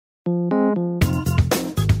Welcome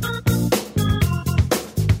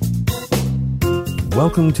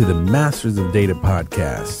to the Masters of Data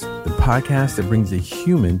podcast, the podcast that brings a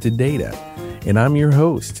human to data. And I'm your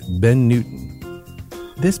host, Ben Newton.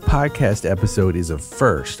 This podcast episode is our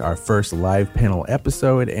first live panel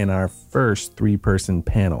episode and our first three-person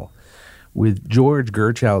panel. With George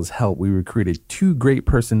Gerchow's help, we recruited two great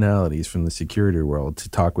personalities from the security world to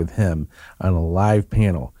talk with him on a live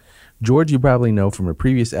panel. George, you probably know from a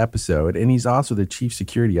previous episode, and he's also the chief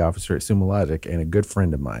security officer at Sumo Logic and a good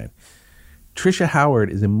friend of mine. Trisha Howard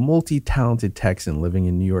is a multi-talented Texan living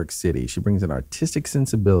in New York City. She brings an artistic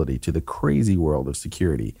sensibility to the crazy world of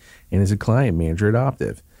security and is a client manager at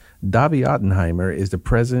Optiv. Davi Ottenheimer is the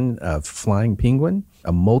president of Flying Penguin,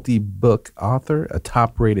 a multi-book author, a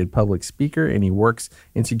top-rated public speaker, and he works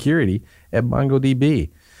in security at MongoDB.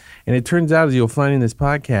 And it turns out, as you'll find in this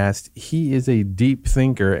podcast, he is a deep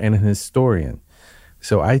thinker and an historian.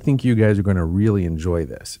 So I think you guys are going to really enjoy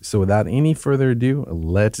this. So without any further ado,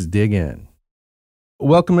 let's dig in.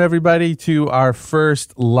 Welcome, everybody, to our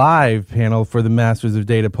first live panel for the Masters of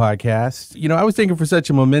Data podcast. You know, I was thinking for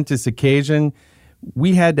such a momentous occasion,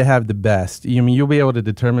 we had to have the best. I mean, you'll be able to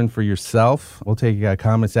determine for yourself. We'll take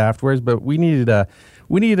comments afterwards, but we needed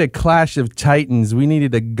a clash of titans. We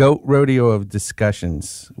needed a goat rodeo of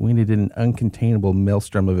discussions. We needed an uncontainable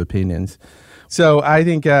maelstrom of opinions. So I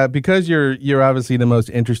think because you're obviously the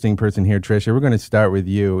most interesting person here, Trisha, we're going to start with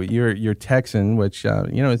you. You're Texan, which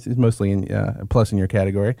is mostly a plus in your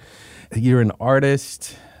category. You're an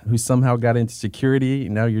artist who somehow got into security.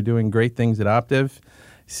 Now you're doing great things at Optiv,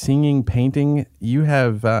 singing, painting. You're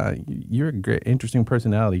a great, interesting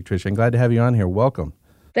personality, Trisha. I'm glad to have you on here. Welcome.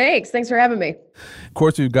 Thanks for having me. Of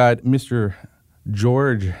course, we've got Mr.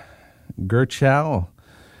 George Gerchow,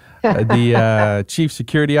 the chief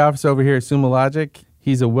security officer over here at Sumo Logic.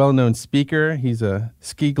 He's a well-known speaker. He's a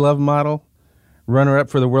ski glove model, runner-up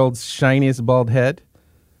for the world's shiniest bald head.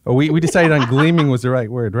 Oh, we decided on gleaming was the right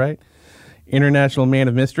word, right? International man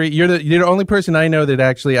of mystery. You're the only person I know that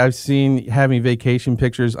actually I've seen having vacation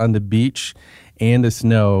pictures on the beach and the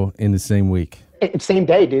snow in the same week. Same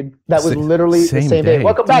day, dude. That was literally the same day.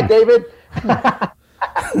 Welcome back, David.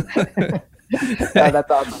 That's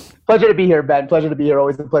awesome. Pleasure to be here, Ben. Pleasure to be here.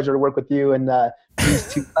 Always a pleasure to work with you and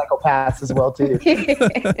these two psychopaths as well, too.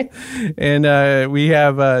 And we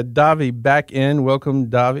have Davi back in. Welcome,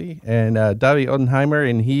 Davi. And Davi Ottenheimer,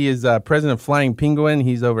 and he is president of Flying Penguin.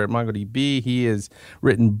 He's over at MongoDB. He has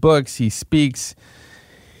written books. He speaks.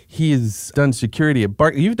 He has done security at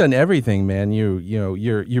Barclays. You've done everything, man. You're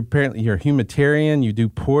apparently you're a humanitarian. You do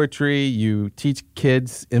poetry. You teach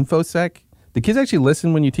kids InfoSec. Do kids actually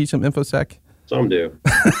listen when you teach them InfoSec? Some do.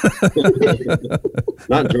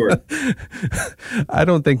 Not George. I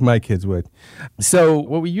don't think my kids would. So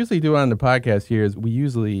what we usually do on the podcast here is we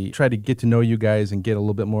usually try to get to know you guys and get a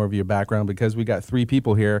little bit more of your background. Because we got three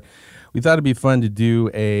people here, we thought it'd be fun to do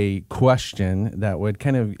a question that would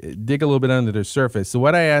kind of dig a little bit under the surface. So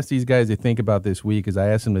what I asked these guys to think about this week is I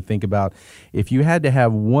asked them to think about if you had to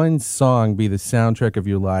have one song be the soundtrack of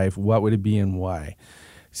your life, what would it be and why?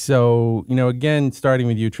 So, again, starting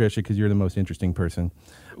with you, Trisha, because you're the most interesting person,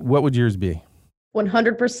 what would yours be?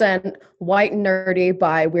 100% White and Nerdy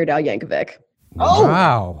by Weird Al Yankovic. Oh,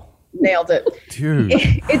 wow. Nailed it. Dude.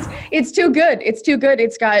 It's too good. It's too good.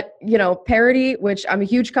 It's got, parody, which I'm a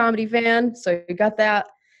huge comedy fan. So you got that.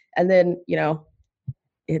 And then,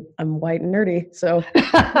 I'm white and nerdy. So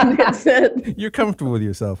that's it. You're comfortable with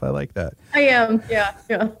yourself. I like that. I am. Yeah.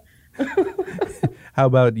 How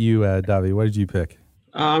about you, Davi? What did you pick?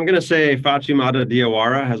 I'm going to say Fatoumata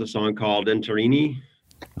Diawara has a song called Enterini.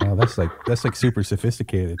 Oh, that's like super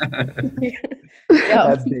sophisticated.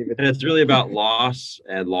 That's David. And it's really about loss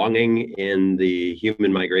and longing in the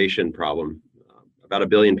human migration problem. About 1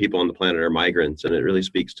 billion people on the planet are migrants, and it really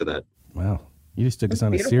speaks to that. Wow. You just took us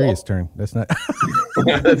on beautiful. A serious turn. That's not...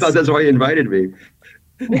 I thought that's why you invited me.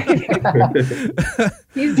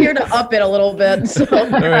 He's here to up it a little bit. So. All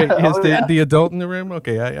right, is the adult in the room?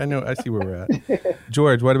 Okay, I know. I see where we're at.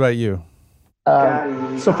 George, what about you?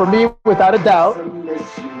 So for me, without a doubt,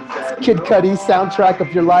 Kid Cudi's soundtrack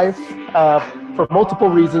of your life for multiple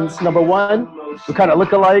reasons. Number one, we kind of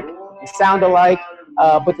look alike, we sound alike,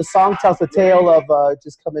 but the song tells the tale of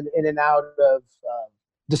just coming in and out of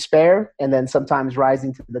despair and then sometimes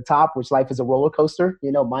rising to the top, which life is a roller coaster.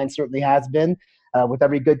 Mine certainly has been. With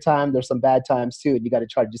every good time, there's some bad times too, and you got to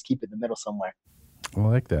try to just keep it in the middle somewhere. I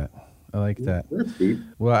like that. That's deep.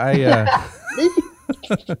 Well,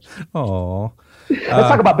 oh. Let's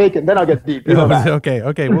talk about bacon, then I'll get deep.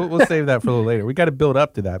 Okay. We'll save that for a little later. We got to build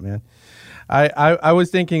up to that, man. I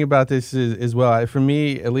was thinking about this as well. For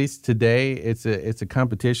me, at least today, it's a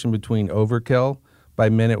competition between Overkill by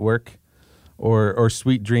Men at Work or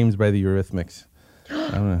Sweet Dreams by the Eurythmics.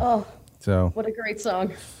 I don't know. Oh, so what a great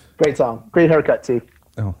song. Great song. Great haircut, T.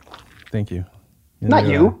 Oh, thank you. Not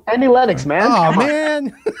you. Andy Lennox, man. Oh,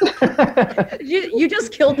 man. You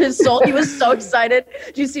just killed his soul. He was so excited.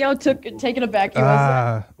 Do you see how taken aback he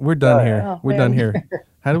was? We're done here. Oh, We're man. done here.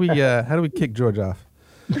 How do we kick George off?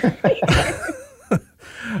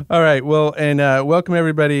 All right. Well, and welcome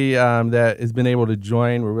everybody that has been able to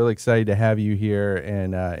join. We're really excited to have you here.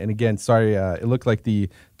 And again, sorry, it looked like the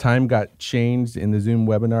time got changed in the Zoom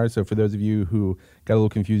webinar. So for those of you who got a little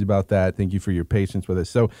confused about that, thank you for your patience with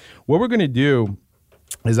us. So what we're going to do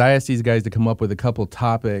is I asked these guys to come up with a couple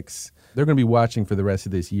topics they're going to be watching for the rest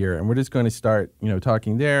of this year. And we're just going to start,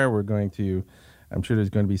 talking there. We're going to, I'm sure there's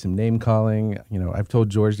going to be some name calling. I've told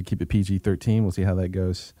George to keep it PG-13. We'll see how that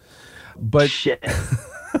goes. But Shit.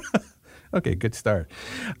 Okay, good start.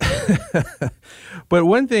 But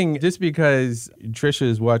one thing, just because Trisha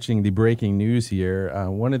is watching the breaking news here,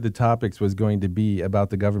 one of the topics was going to be about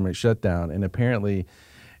the government shutdown. And apparently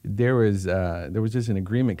there was just an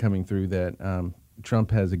agreement coming through that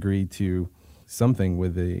Trump has agreed to something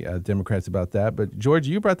with the Democrats about that. But George,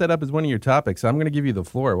 you brought that up as one of your topics. So I'm going to give you the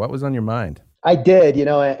floor. What was on your mind? I did,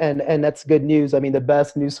 and that's good news. I mean, the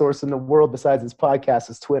best news source in the world besides this podcast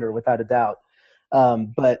is Twitter, without a doubt.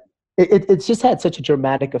 But it's just had such a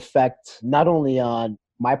dramatic effect, not only on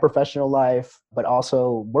my professional life, but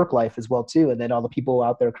also work life as well, too. And then all the people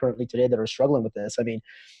out there currently today that are struggling with this. I mean,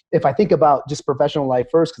 if I think about just professional life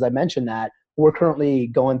first, because I mentioned that, we're currently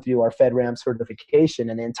going through our FedRAMP certification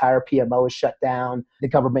and the entire PMO is shut down. The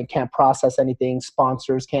government can't process anything.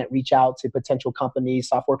 Sponsors can't reach out to potential companies,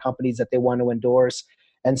 software companies that they want to endorse.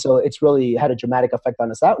 And so it's really had a dramatic effect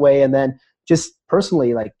on us that way. And then just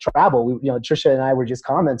personally, like travel, Trisha and I were just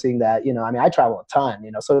commenting that, I travel a ton,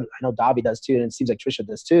 so I know Davi does too. And it seems like Trisha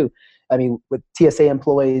does too. I mean, with TSA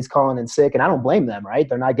employees calling in sick, and I don't blame them, right?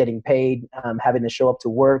 They're not getting paid, having to show up to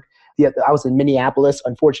work. I was in Minneapolis,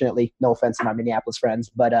 unfortunately, no offense to my Minneapolis friends,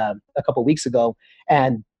 but a couple of weeks ago,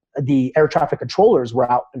 and the air traffic controllers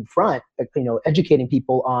were out in front, educating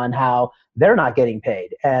people on how they're not getting paid.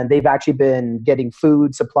 And they've actually been getting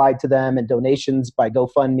food supplied to them and donations by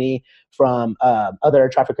GoFundMe from other air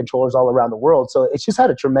traffic controllers all around the world. So it's just had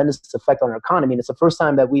a tremendous effect on our economy. And it's the first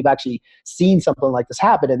time that we've actually seen something like this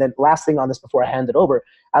happen. And then last thing on this before I hand it over,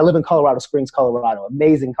 I live in Colorado Springs, Colorado,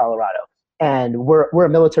 amazing Colorado. And we're a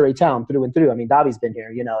military town through and through. I mean, Davi's been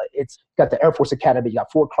here. It's got the Air Force Academy, you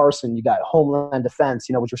got Fort Carson, you got Homeland Defense,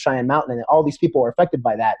 which was Cheyenne Mountain, and all these people are affected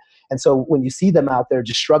by that. And so when you see them out there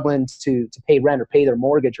just struggling to pay rent or pay their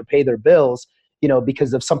mortgage or pay their bills,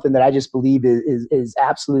 because of something that I just believe is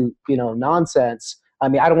absolute, nonsense. I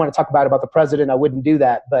mean, I don't want to talk about the president. I wouldn't do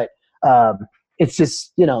that, but it's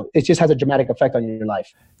just, it just has a dramatic effect on your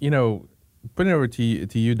life. Putting it over to you,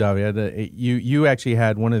 Davi, you actually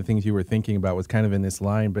had one of the things you were thinking about was kind of in this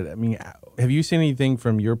line, but I mean, have you seen anything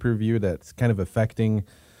from your purview that's kind of affecting,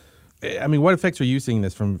 what effects are you seeing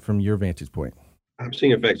this from your vantage point? I'm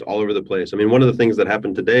seeing effects all over the place. I mean, one of the things that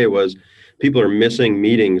happened today was people are missing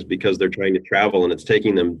meetings because they're trying to travel and it's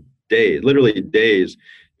taking them literally days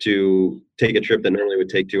to take a trip that normally would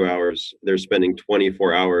take 2 hours. They're spending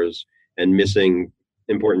 24 hours and missing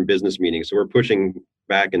important business meetings. So we're pushing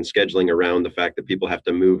back and scheduling around the fact that people have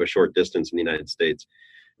to move a short distance in the United States.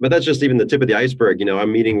 But that's just even the tip of the iceberg.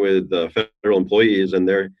 I'm meeting with federal employees and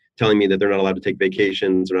they're telling me that they're not allowed to take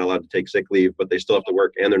vacations, they're not allowed to take sick leave, but they still have to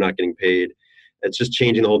work and they're not getting paid. It's just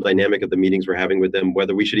changing the whole dynamic of the meetings we're having with them,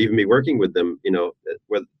 whether we should even be working with them,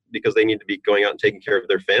 because they need to be going out and taking care of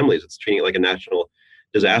their families. It's treating it like a national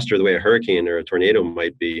disaster, the way a hurricane or a tornado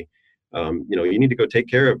might be. You need to go take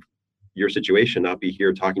care of your situation, not be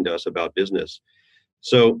here talking to us about business.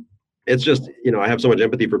 So it's just, I have so much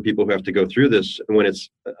empathy for people who have to go through this when it's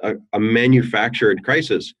a manufactured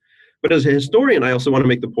crisis. But as a historian, I also want to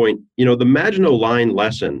make the point, the Maginot Line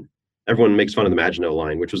lesson, everyone makes fun of the Maginot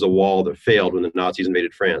Line, which was a wall that failed when the Nazis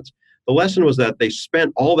invaded France. The lesson was that they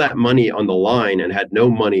spent all that money on the line and had no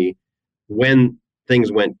money when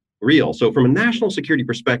things went real. So from a national security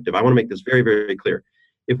perspective, I want to make this very, very clear.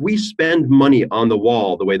 If we spend money on the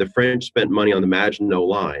wall the way the French spent money on the Maginot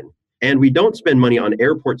Line, and we don't spend money on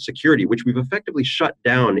airport security, which we've effectively shut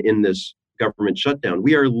down in this government shutdown,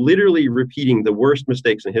 we are literally repeating the worst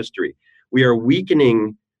mistakes in history. We are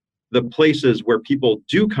weakening the places where people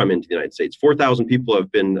do come into the United States. 4,000 people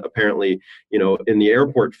have been apparently, in the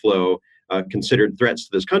airport flow, considered threats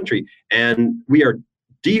to this country. And we are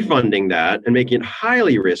defunding that and making it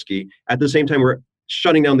highly risky. At the same time, we're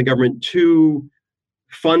shutting down the government to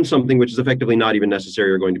fund something which is effectively not even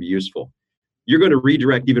necessary or going to be useful. You're going to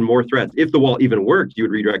redirect even more threats. If the wall even worked, you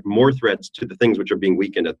would redirect more threats to the things which are being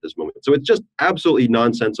weakened at this moment. So it's just absolutely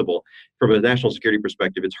nonsensical from a national security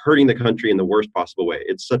perspective. It's hurting the country in the worst possible way.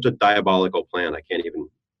 It's such a diabolical plan. I can't even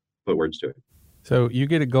put words to it. So you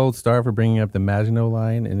get a gold star for bringing up the Maginot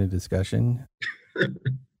Line in a discussion.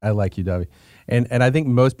 I like you, Davi. And I think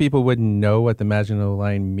most people wouldn't know what the Maginot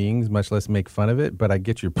Line means, much less make fun of it, but I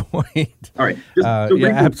get your point. All right.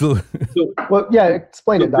 Absolutely.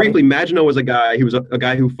 Explain it, Davi. Briefly, Maginot was a guy, he was a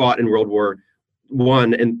guy who fought in World War I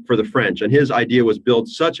and for the French. And his idea was build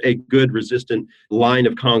such a good resistant line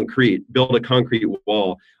of concrete, build a concrete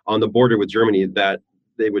wall on the border with Germany that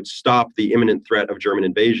they would stop the imminent threat of German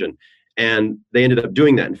invasion. And they ended up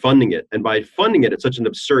doing that and funding it. And by funding it at such an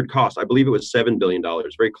absurd cost, I believe it was $7 billion,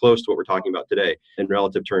 very close to what we're talking about today in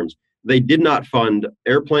relative terms. They did not fund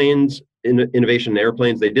airplanes, innovation in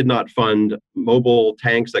airplanes. They did not fund mobile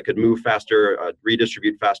tanks that could move faster,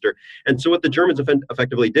 redistribute faster. And so what the Germans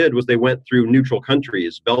effectively did was they went through neutral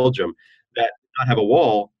countries, Belgium, that did not have a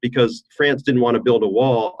wall because France didn't want to build a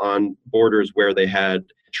wall on borders where they had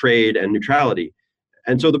trade and neutrality.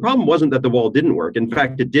 And so the problem wasn't that the wall didn't work. In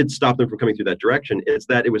fact, it did stop them from coming through that direction. It's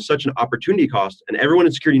that it was such an opportunity cost. And everyone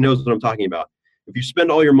in security knows what I'm talking about. If you spend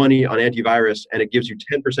all your money on antivirus and it gives you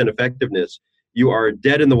 10% effectiveness, you are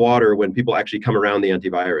dead in the water when people actually come around the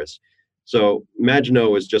antivirus. So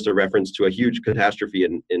Maginot is just a reference to a huge catastrophe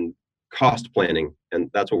in cost planning. And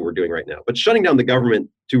that's what we're doing right now. But shutting down the government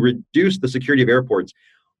to reduce the security of airports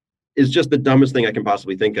is just the dumbest thing I can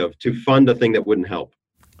possibly think of, to fund a thing that wouldn't help.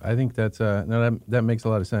 I think that's that makes a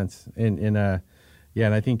lot of sense. And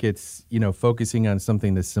I think it's, focusing on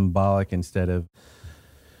something that's symbolic instead of,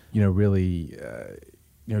 really,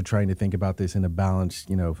 trying to think about this in a balanced,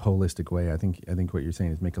 holistic way. I think what you're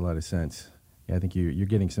saying is make a lot of sense. Yeah, I think you're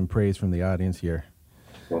getting some praise from the audience here.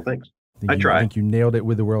 Well, thanks. I think you nailed it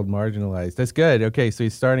with the word marginalized. That's good. Okay, so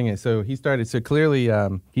he's starting it. So he started. So clearly,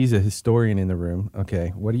 he's a historian in the room.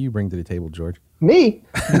 Okay, what do you bring to the table, George? Me?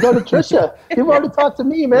 You go to Trisha. You've already talked to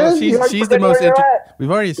me, man. Well, she's the most.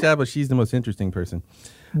 We've already established she's the most interesting person.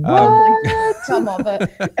 Some of it.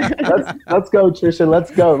 Let's go, Trisha.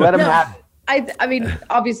 Let's go. Let him have it. I mean,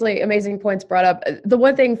 obviously, amazing points brought up. The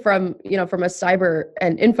one thing from a cyber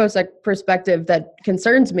and infosec perspective that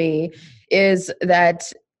concerns me is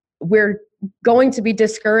that we're going to be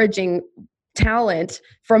discouraging talent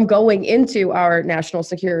from going into our national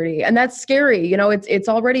security. And that's scary. It's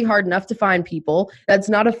already hard enough to find people. That's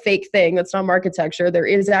not a fake thing. That's not architecture. There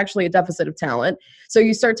is actually a deficit of talent. So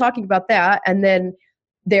you start talking about that, and then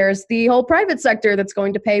there's the whole private sector that's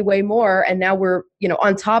going to pay way more. And now we're,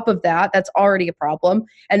 on top of that, that's already a problem.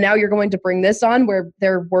 And now you're going to bring this on where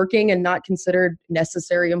they're working and not considered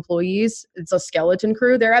necessary employees. It's a skeleton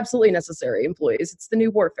crew. They're absolutely necessary employees. It's the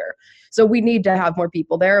new warfare. So we need to have more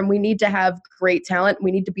people there, and we need to have great talent.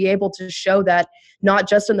 We need to be able to show that not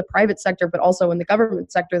just in the private sector, but also in the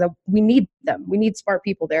government sector, that we need them. We need smart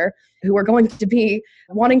people there who are going to be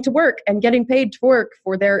wanting to work and getting paid to work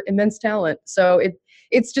for their immense talent. So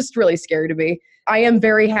it's just really scary to me. I am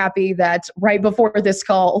very happy that right before this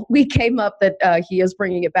call, we came up that he is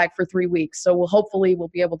bringing it back for 3 weeks. So hopefully we'll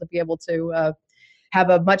be able to have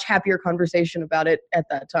a much happier conversation about it at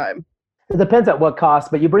that time. It depends at what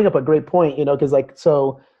cost, but you bring up a great point, because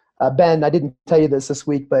Ben, I didn't tell you this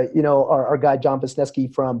week, but our guy John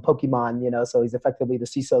Wisniewski from Pokemon, so he's effectively the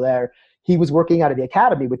CISO there. He was working out of the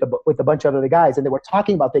academy with a bunch of other guys, and they were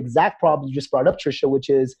talking about the exact problem you just brought up, Trisha, which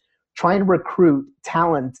is trying to recruit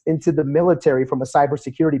talent into the military from a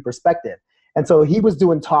cybersecurity perspective. And so he was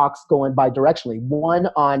doing talks going bi-directionally, one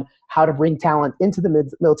on how to bring talent into the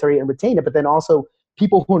military and retain it, but then also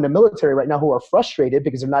people who are in the military right now who are frustrated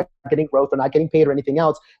because they're not getting growth, they're not getting paid or anything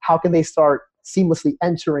else. How can they start seamlessly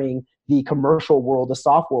entering the commercial world, the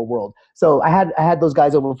software world? So I had those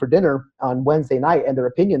guys over for dinner on Wednesday night, and their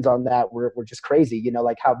opinions on that were just crazy,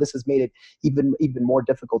 like how this has made it even more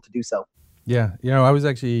difficult to do so. Yeah, I was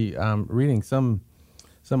actually reading some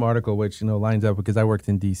article which lines up because I worked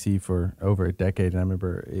in DC for over a decade, and I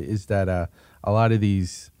remember is that a lot of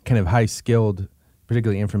these kind of high skilled,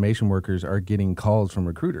 particularly information workers, are getting calls from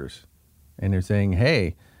recruiters, and they're saying,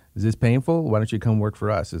 "Hey, is this painful? Why don't you come work for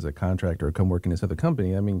us as a contractor or come work in this other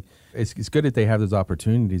company?" I mean, it's good that they have those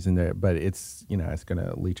opportunities in there, but it's it's going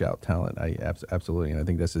to leach out talent. Absolutely, and I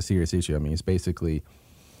think that's a serious issue. I mean, it's basically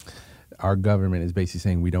our government is basically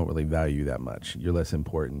saying we don't really value you that much. You're less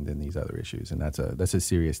important than these other issues, and that's a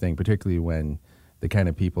serious thing, particularly when the kind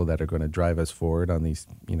of people that are going to drive us forward on these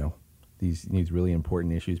these really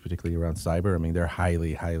important issues, particularly around cyber. I mean, they're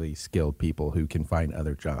highly skilled people who can find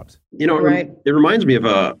other jobs. Right. It reminds me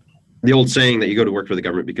of the old saying that you go to work for the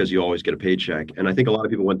government because you always get a paycheck. And I think a lot of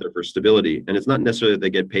people went there for stability. And it's not necessarily that they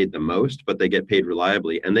get paid the most, but they get paid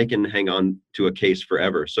reliably and they can hang on to a case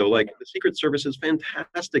forever. So like the Secret Service is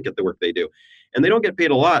fantastic at the work they do. And they don't get paid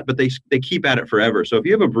a lot, but they keep at it forever. So if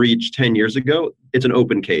you have a breach 10 years ago, it's an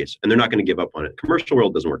open case and they're not going to give up on it. Commercial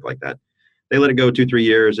world doesn't work like that. They let it go 2-3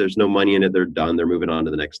 years. There's no money in it. They're done. They're moving on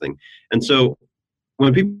to the next thing. And so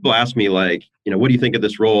when people ask me like, what do you think of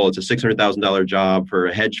this role? It's a $600,000 job for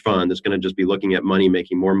a hedge fund that's going to just be looking at money,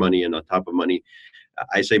 making more money and on top of money.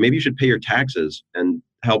 I say, maybe you should pay your taxes and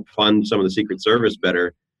help fund some of the Secret Service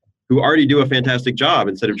better, who already do a fantastic job,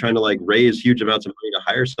 instead of trying to like raise huge amounts of money to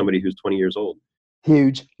hire somebody who's 20 years old.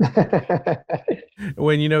 Huge.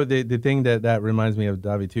 When the thing that reminds me of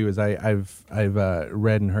Davi too is I've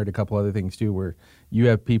read and heard a couple other things too, where you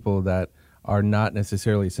have people that are not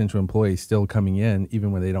necessarily essential employees still coming in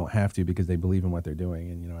even when they don't have to because they believe in what they're doing,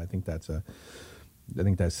 and I think that's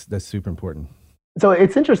super important. So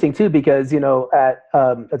it's interesting too because at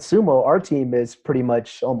Sumo our team is pretty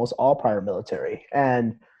much almost all prior military,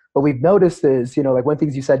 and what we've noticed is like one of the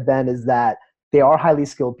things you said, Ben, is that they are highly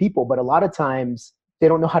skilled people, but a lot of times they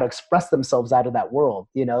don't know how to express themselves out of that world,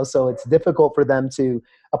 so it's difficult for them to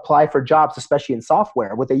apply for jobs, especially in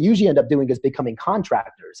software. What they usually end up doing is becoming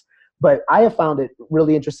contractors. But I have found it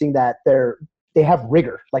really interesting that they have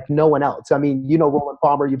rigor like no one else. I mean, Roland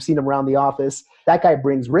Palmer, you've seen him around the office. That guy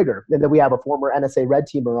brings rigor. And then we have a former NSA Red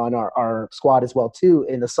Teamer on our squad as well too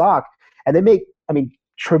in the SOC. And they make,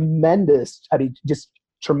 tremendous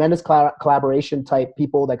collaboration type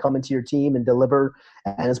people that come into your team and deliver.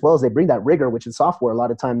 And as well as they bring that rigor, which in software a lot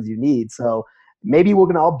of times you need. So maybe we're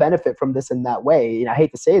going to all benefit from this in that way. I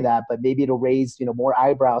hate to say that, but maybe it'll raise, more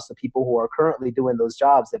eyebrows to people who are currently doing those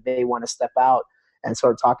jobs that may want to step out and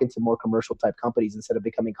start talking to more commercial type companies instead of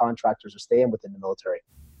becoming contractors or staying within the military.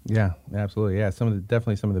 Yeah, absolutely. Yeah,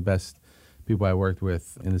 definitely some of the best people I worked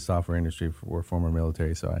with in the software industry were former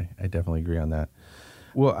military. So I definitely agree on that.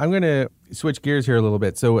 Well, I'm going to switch gears here a little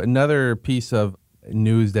bit. So another piece of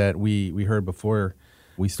news that we heard before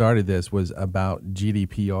we started this was about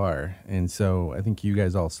GDPR. And so I think you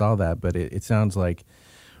guys all saw that, but it sounds like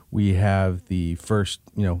we have the first,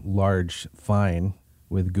 large fine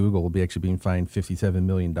with Google. Will be actually being fined $57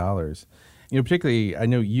 million. Particularly, I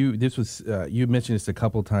know you mentioned this a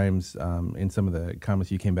couple times in some of the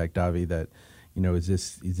comments you came back, Davi, that, is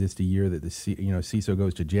this the year that the CISO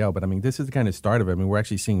goes to jail? But this is the kind of start of it. We're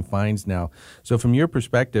actually seeing fines now. So from your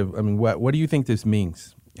perspective, what do you think this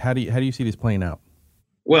means? How do you see this playing out?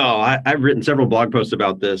 Well, I've written several blog posts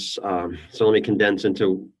about this. So let me condense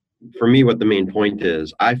into, for me, what the main point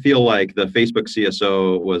is. I feel like the Facebook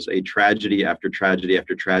CSO was a tragedy after tragedy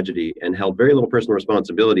after tragedy and held very little personal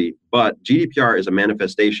responsibility. But GDPR is a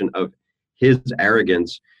manifestation of his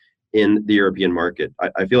arrogance in the European market.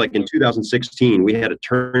 I feel like in 2016, we had a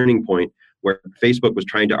turning point where Facebook was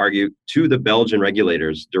trying to argue to the Belgian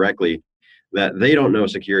regulators directly that they don't know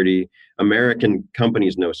security, American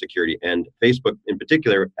companies know security, and Facebook in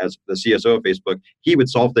particular, as the CSO of Facebook, he would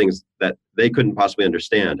solve things that they couldn't possibly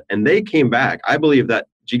understand. And they came back. I believe that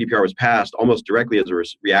GDPR was passed almost directly as a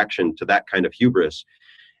reaction to that kind of hubris.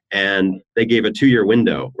 And they gave a 2-year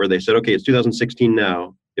window where they said, okay, it's 2016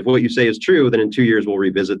 now. If what you say is true, then in 2 years, we'll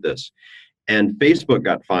revisit this. And Facebook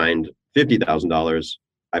got fined $50,000,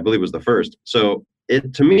 I believe was the first. So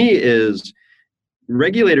it, to me, is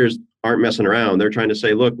regulators aren't messing around. They're trying to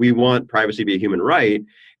say, look, we want privacy to be a human right.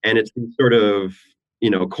 And it's sort of,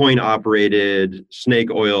 coin operated snake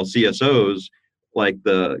oil CSOs like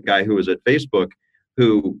the guy who was at Facebook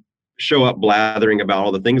who show up blathering about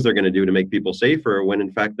all the things they're going to do to make people safer when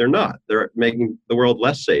in fact they're not. They're making the world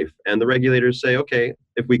less safe. And the regulators say, okay,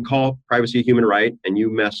 if we call privacy a human right and you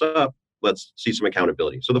mess up, let's see some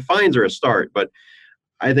accountability. So the fines are a start, but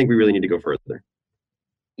I think we really need to go further.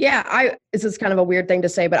 Yeah, this is kind of a weird thing to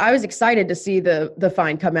say, but I was excited to see the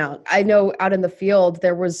fine come out. I know out in the field,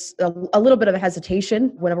 there was a little bit of a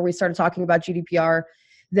hesitation whenever we started talking about GDPR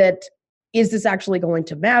that, is this actually going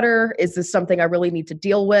to matter? Is this something I really need to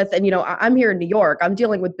deal with? And, I'm here in New York. I'm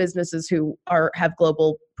dealing with businesses who have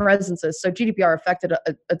global presences. So GDPR affected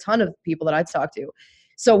a ton of people that I talked to.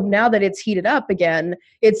 So now that it's heated up again,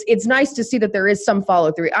 it's nice to see that there is some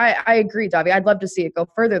follow through. I agree, Davi. I'd love to see it go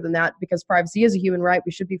further than that because privacy is a human right.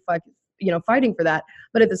 We should be fighting for that.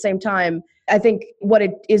 But at the same time, I think what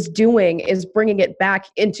it is doing is bringing it back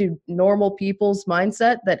into normal people's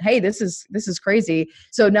mindset that, hey, this is crazy.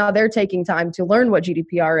 So now they're taking time to learn what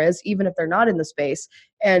GDPR is, even if they're not in the space.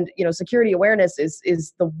 And security awareness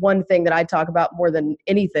is the one thing that I talk about more than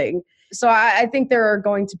anything. So I think there are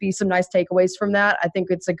going to be some nice takeaways from that. I think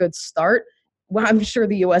it's a good start. Well, I'm sure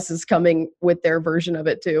the US is coming with their version of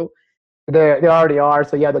it too. They already are.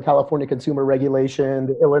 So yeah, the California Consumer Regulation,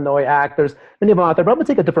 the Illinois Act, there's many of them out there, but I'm gonna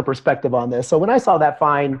take a different perspective on this. So when I saw that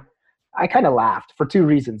fine, I kind of laughed for two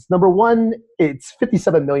reasons. Number one, it's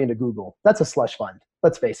 57 million to Google. That's a slush fund.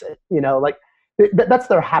 Let's face it. Like that's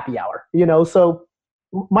their happy hour, So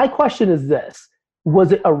my question is this: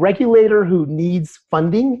 was it a regulator who needs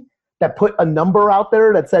funding that put a number out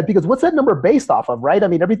there that said, because what's that number based off of, right? I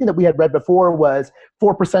mean, everything that we had read before was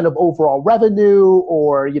 4% of overall revenue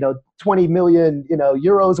or, 20 million,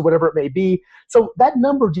 euros or whatever it may be. So that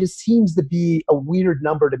number just seems to be a weird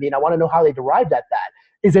number to me. And I want to know how they derived at that.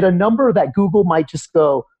 Is it a number that Google might just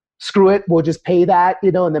go, screw it, we'll just pay that,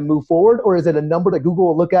 and then move forward? Or is it a number that Google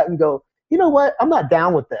will look at and go, you know what, I'm not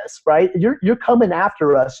down with this, right? You're coming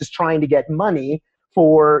after us just trying to get money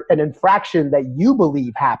for an infraction that you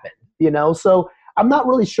believe happened, So I'm not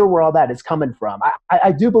really sure where all that is coming from.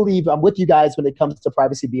 I do believe I'm with you guys when it comes to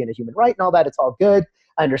privacy being a human right and all that. It's all good.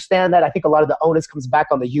 I understand that. I think a lot of the onus comes back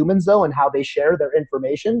on the humans, though, and how they share their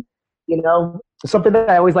information. Something that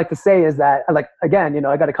I always like to say is that, again,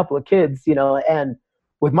 I got a couple of kids, and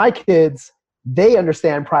with my kids, they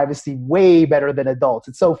understand privacy way better than adults.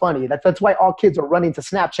 It's so funny. That's why all kids are running to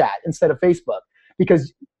Snapchat instead of Facebook,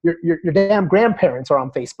 because your damn grandparents are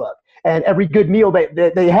on Facebook, and every good meal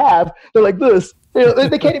they have, they're like this.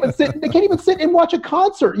 They can't even sit. They can't even sit and watch a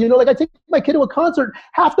concert. I take my kid to a concert.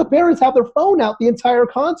 Half the parents have their phone out the entire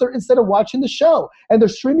concert instead of watching the show, and they're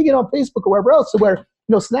streaming it on Facebook or wherever else. So where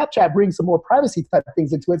Snapchat brings some more privacy type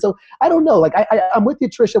things into it. So I don't know. I'm with you,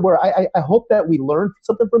 Trisha, where I hope that we learn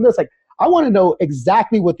something from this. I want to know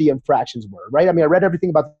exactly what the infractions were, right? I mean, I read everything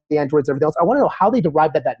about the Androids and everything else. I want to know how they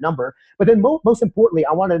derived at that number. But then most importantly,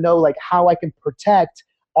 I want to know how I can protect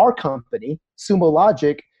our company, Sumo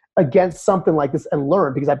Logic, against something like this and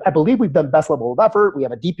learn, because I believe we've done best level of effort. We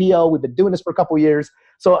have a DPO. We've been doing this for a couple of years.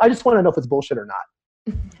 So I just want to know if it's bullshit or not.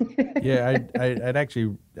 Yeah,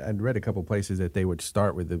 I'd read a couple places that they would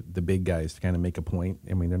start with the big guys to kind of make a point.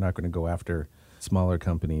 I mean, they're not going to go after smaller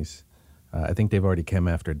companies. I think they've already come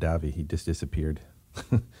after Davi. He just disappeared.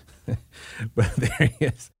 But there he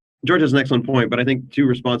is. George has an excellent point, but I think two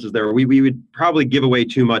responses there. We would probably give away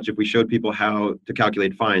too much if we showed people how to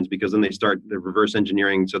calculate fines, because then they start the reverse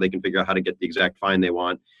engineering so they can figure out how to get the exact fine they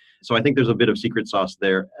want. So I think there's a bit of secret sauce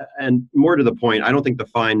there. And more to the point, I don't think the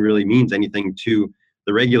fine really means anything to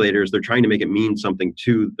the regulators. They're trying to make it mean something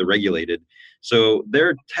to the regulated. So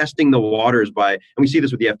they're testing the waters by, and we see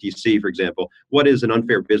this with the FTC, for example, what is an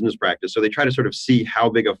unfair business practice? So they try to sort of see how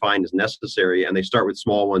big a fine is necessary, and they start with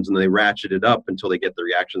small ones and then they ratchet it up until they get the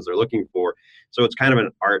reactions they're looking for. So it's kind of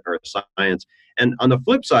an art or a science. And on the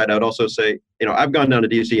flip side, I would also say, I've gone down to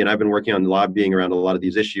DC and I've been working on lobbying around a lot of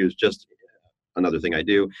these issues, just another thing I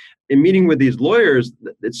do. In meeting with these lawyers,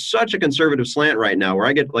 it's such a conservative slant right now where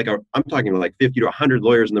I get I'm talking about 50 to 100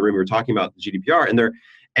 lawyers in the room who are talking about the GDPR,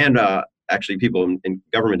 and actually people in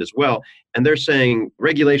government as well. And they're saying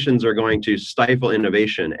regulations are going to stifle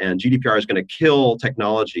innovation and GDPR is going to kill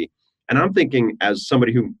technology. And I'm thinking, as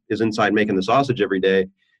somebody who is inside making the sausage every day,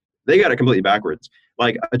 they got it completely backwards.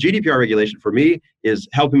 A GDPR regulation for me is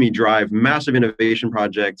helping me drive massive innovation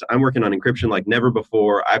projects. I'm working on encryption like never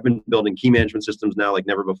before. I've been building key management systems now like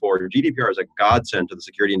never before. GDPR is a godsend to the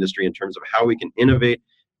security industry in terms of how we can innovate.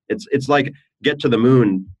 It's like get to the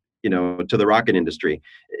moon, to the rocket industry.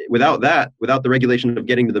 Without the regulation of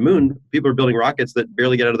getting to the moon, people are building rockets that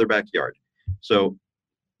barely get out of their backyard. So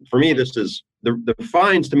for me, this is the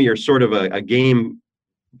fines to me are sort of a game.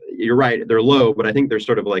 You're right, they're low, but I think they're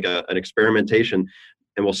sort of like an experimentation,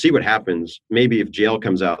 and we'll see what happens. Maybe if jail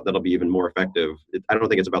comes out, that'll be even more effective. I don't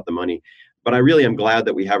think it's about the money, but I really am glad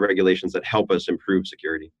that we have regulations that help us improve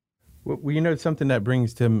security. Well, something that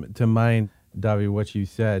brings to mind, Davi, what you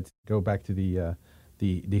said. Go back to the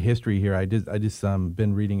history here. I just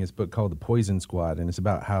been reading this book called The Poison Squad, and it's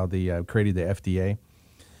about how they created the FDA,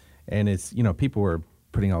 and it's people were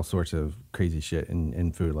putting all sorts of crazy shit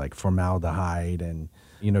in food, like formaldehyde, and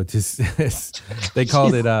they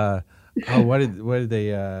called it what did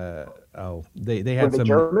they they had some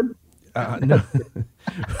German? No.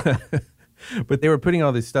 But they were putting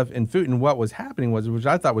all this stuff in food, and what was happening was, which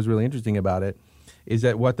I thought was really interesting about it, is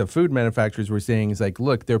that what the food manufacturers were saying is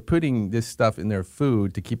look, they're putting this stuff in their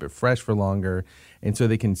food to keep it fresh for longer, and so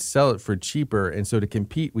they can sell it for cheaper, and so to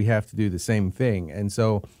compete we have to do the same thing. And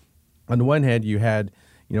so on the one hand, you had,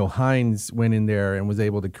 Heinz went in there and was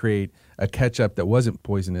able to create a ketchup that wasn't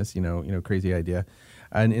poisonous, crazy idea.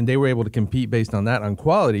 And they were able to compete based on that, on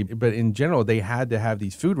quality. But in general, they had to have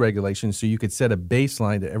these food regulations so you could set a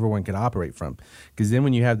baseline that everyone could operate from. Because then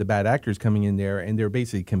when you have the bad actors coming in there and they're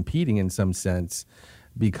basically competing in some sense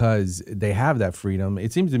because they have that freedom,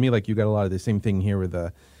 it seems to me like you got a lot of the same thing here with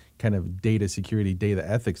kind of data security, data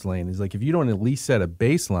ethics lane is like, if you don't at least set a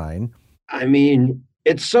baseline. I mean,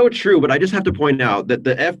 it's so true, but I just have to point out that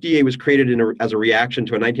the FDA was created as a reaction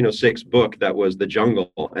to a 1906 book that was The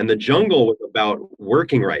Jungle. And The Jungle was about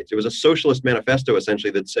working rights. It was a socialist manifesto,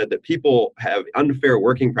 essentially, that said that people have unfair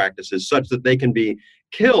working practices such that they can be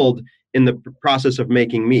killed in the process of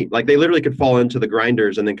making meat. Like they literally could fall into the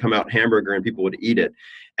grinders and then come out hamburger and people would eat it.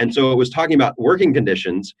 And so it was talking about working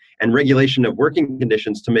conditions and regulation of working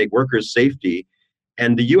conditions to make workers' safety.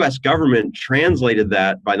 And the US government translated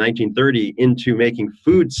that by 1930 into making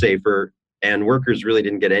food safer, and workers really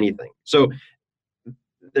didn't get anything. So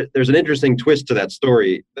there's an interesting twist to that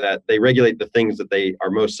story, that they regulate the things that they are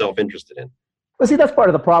most self-interested in. Well, see, that's part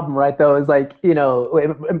of the problem, right, though, is like,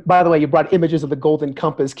 by the way, you brought images of the Golden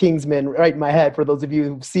Compass, Kingsman, right in my head, for those of you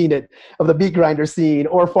who've seen it, of the meat grinder scene,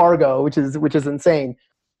 or Fargo, which is insane.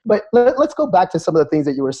 But let's go back to some of the things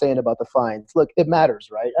that you were saying about the fines. Look, it matters,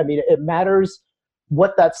 right? I mean, it matters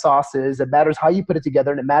what that sauce is, it matters how you put it together,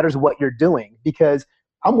 and it matters what you're doing, because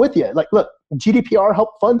I'm with you. Like, look, GDPR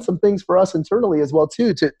helped fund some things for us internally as well,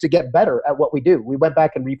 too, to get better at what we do. We went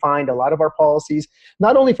back and refined a lot of our policies,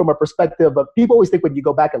 not only from a perspective of, people always think when you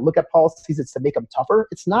go back and look at policies, it's to make them tougher.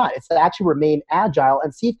 It's not. It's to actually remain agile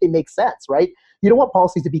and see if they make sense, right? You don't want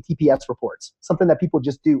policies to be TPS reports, something that people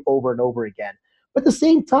just do over and over again. But at the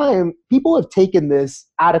same time, people have taken this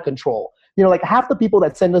out of control. Like half the people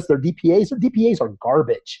that send us their DPAs are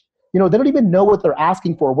garbage. They don't even know what they're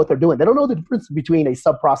asking for, what they're doing. They don't know the difference between a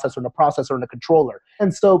subprocessor and a processor and a controller.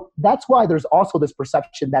 And so that's why there's also this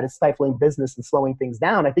perception that it's stifling business and slowing things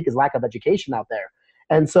down, I think, is lack of education out there.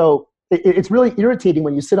 And so it's really irritating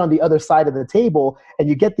when you sit on the other side of the table and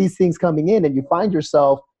you get these things coming in and you find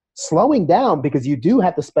yourself slowing down, because you do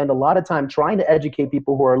have to spend a lot of time trying to educate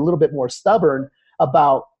people who are a little bit more stubborn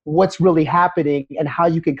about what's really happening and how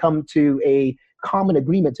you can come to a common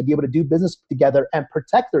agreement to be able to do business together and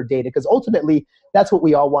protect their data, because ultimately that's what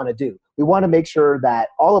we all want to do. We want to make sure that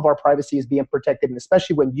all of our privacy is being protected, and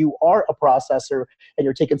especially when you are a processor and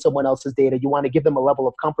you're taking someone else's data, you want to give them a level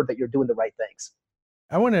of comfort that you're doing the right things.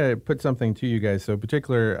 I want to put something to you guys. So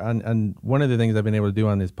particular on one of the things I've been able to do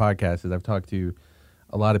on this podcast is I've talked to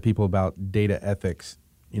a lot of people about data ethics.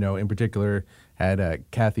 In particular, had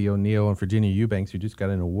Kathy O'Neill and Virginia Eubanks, who just got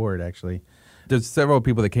an award, actually. There's several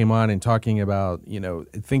people that came on and talking about,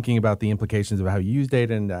 thinking about the implications of how you use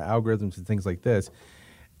data and algorithms and things like this.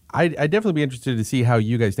 I'd definitely be interested to see how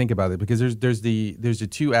you guys think about it, because there's the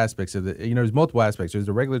two aspects of it. There's multiple aspects. There's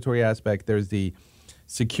the regulatory aspect. There's the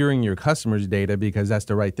securing your customers' data, because that's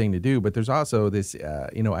the right thing to do. But there's also this,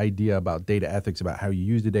 idea about data ethics, about how you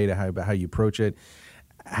use the data, how you approach it.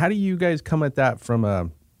 How do you guys come at that from a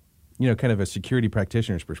kind of a security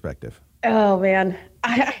practitioner's perspective? Oh man,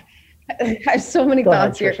 I have so many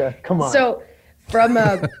thoughts here. Trisha. Come on. So from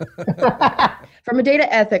a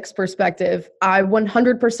data ethics perspective, I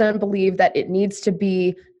 100% believe that it needs to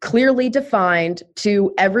be clearly defined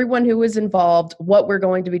to everyone who is involved what we're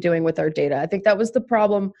going to be doing with our data. I think that was the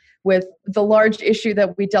problem with the large issue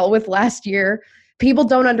that we dealt with last year. People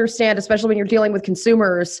don't understand, especially when you're dealing with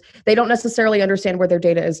consumers, they don't necessarily understand where their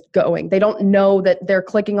data is going. They don't know that they're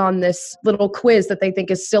clicking on this little quiz that they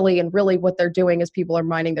think is silly, and really what they're doing is people are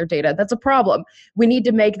mining their data. That's a problem. We need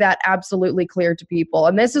to make that absolutely clear to people.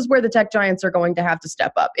 And this is where the tech giants are going to have to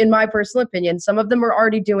step up. In my personal opinion, some of them are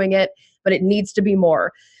already doing it, but it needs to be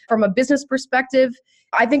more. From a business perspective,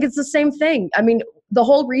 I think it's the same thing. I mean, the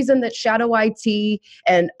whole reason that shadow IT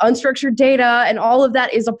and unstructured data and all of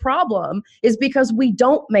that is a problem is because we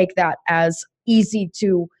don't make that as easy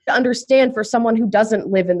to understand for someone who doesn't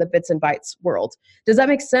live in the bits and bytes world. Does that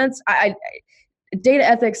make sense? Data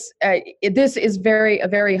ethics, this is a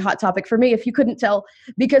very hot topic for me, if you couldn't tell,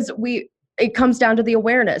 because it comes down to the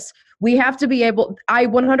awareness. We have to be able, I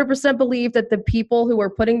 100% believe that the people who are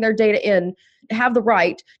putting their data in have the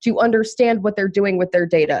right to understand what they're doing with their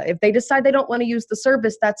data. If they decide they don't want to use the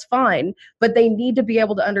service, that's fine, but they need to be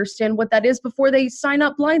able to understand what that is before they sign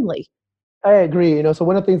up blindly. I agree. So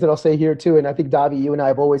one of the things that I'll say here too, and I think Davi, you and I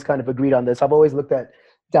have always kind of agreed on this. I've always looked at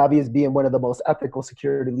Davi as being one of the most ethical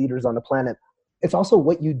security leaders on the planet. It's also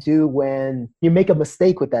what you do when you make a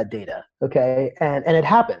mistake with that data, okay? And it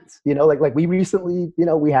happens, like we recently,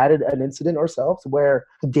 we had an incident ourselves where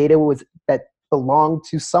the data that belonged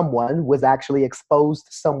to someone was actually exposed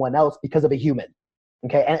to someone else because of a human,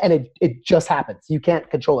 okay? And it just happens. You can't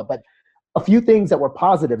control it. But a few things that were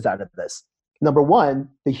positives out of this. Number one,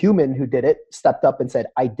 the human who did it stepped up and said,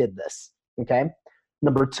 I did this, okay?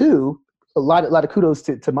 Number two, a lot of kudos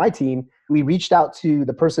to my team. We reached out to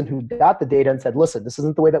the person who got the data and said, listen, this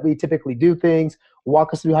isn't the way that we typically do things.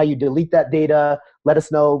 Walk us through how you delete that data. Let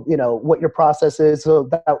us know, what your process is. So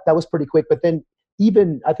that was pretty quick. But then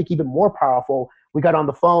I think even more powerful, we got on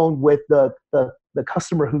the phone with the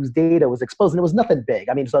customer whose data was exposed, and it was nothing big.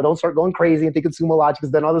 I mean, so don't start going crazy and thinking Sumo Logic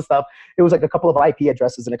has done all this stuff. It was like a couple of IP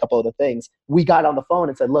addresses and a couple other things. We got on the phone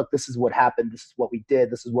and said, look, this is what happened. This is what we did.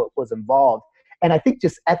 This is what was involved. And I think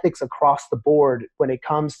just ethics across the board when it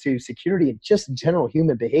comes to security and just general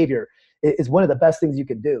human behavior is one of the best things you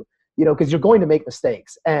can do, because you're going to make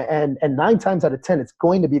mistakes. And 9 times out of 10, it's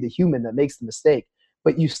going to be the human that makes the mistake.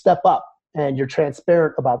 But you step up and you're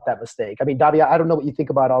transparent about that mistake. I mean, Davi, I don't know what you think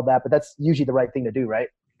about all that, but that's usually the right thing to do, right?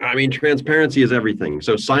 I mean, transparency is everything.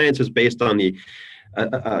 So science is based on the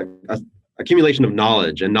accumulation of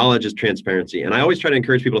knowledge, and knowledge is transparency. And I always try to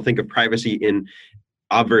encourage people to think of privacy in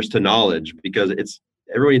obverse to knowledge, because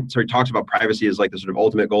everybody sort of talks about privacy as like the sort of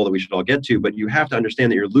ultimate goal that we should all get to, but you have to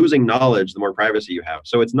understand that you're losing knowledge the more privacy you have.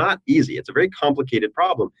 So it's not easy. It's a very complicated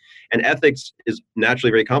problem, and ethics is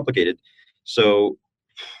naturally very complicated. So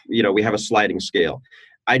we have a sliding scale.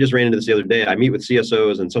 I just ran into this the other day. I meet with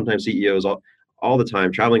CSOs and sometimes CEOs all the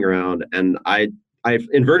time, traveling around. And I've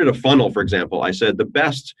inverted a funnel, for example. I said the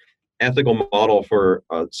best ethical model for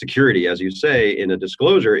security, as you say, in a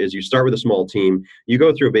disclosure is you start with a small team. You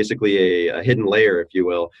go through basically a hidden layer, if you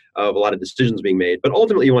will, of a lot of decisions being made. But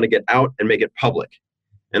ultimately, you want to get out and make it public.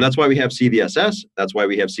 And that's why we have CVSS. That's why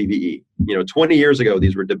we have CVE. 20 years ago,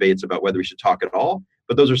 these were debates about whether we should talk at all,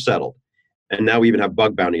 but those are settled. And now we even have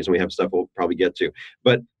bug bounties, and we have stuff we'll probably get to.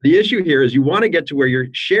 But the issue here is you want to get to where you're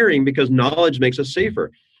sharing, because knowledge makes us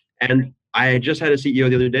safer. And I just had a CEO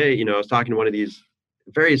the other day, I was talking to one of these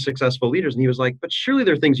very successful leaders, and he was like, but surely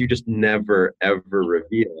there are things you just never, ever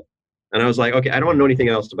reveal. And I was like, okay, I don't want to know anything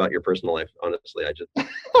else about your personal life, honestly. I just...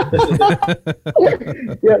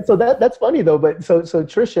 Yeah, so that's funny though. But so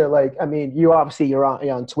Tricia, you obviously you're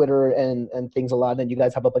on Twitter and things a lot, and you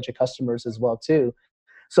guys have a bunch of customers as well too.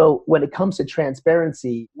 So when it comes to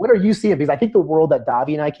transparency, what are you seeing? Because I think the world that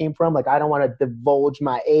Davi and I came from, I don't want to divulge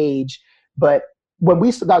my age, but when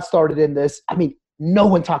we got started in this, no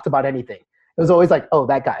one talked about anything. It was always like, oh,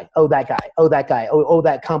 that guy, oh, that guy, oh, that guy, oh,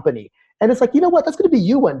 that company. And it's like, you know what? That's going to be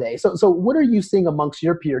you one day. So what are you seeing amongst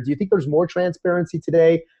your peers? Do you think there's more transparency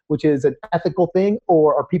today, which is an ethical thing,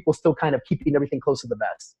 or are people still kind of keeping everything close to the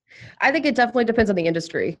vest? I think it definitely depends on the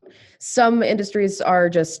industry. Some industries are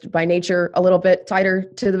just by nature a little bit tighter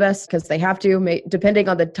to the vest because they have to, depending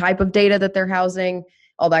on the type of data that they're housing,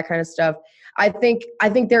 all that kind of stuff. I think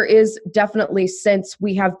there is definitely, since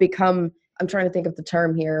we have become, I'm trying to think of the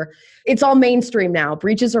term here, it's all mainstream now.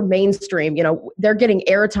 Breaches are mainstream. They're getting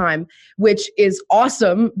airtime, which is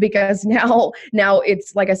awesome, because now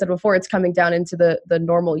it's, like I said before, it's coming down into the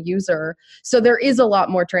normal user. So there is a lot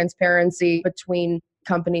more transparency between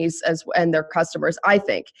companies and their customers, I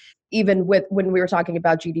think. Even when we were talking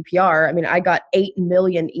about GDPR, I got 8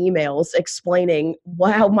 million emails explaining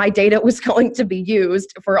how my data was going to be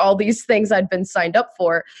used for all these things I'd been signed up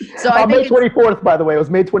for. So I think May 24th, by the way, it was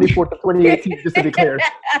May 24th of 2018, just to be clear.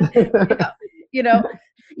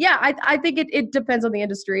 Yeah, I think it depends on the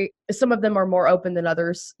industry. Some of them are more open than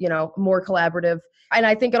others, more collaborative. And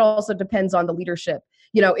I think it also depends on the leadership.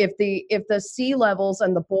 If the C levels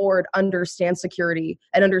and the board understand security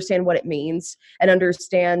and understand what it means and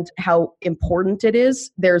understand how important it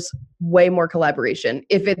is, there's way more collaboration.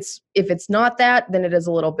 If it's not that, then it is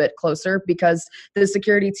a little bit closer, because the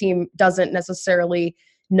security team doesn't necessarily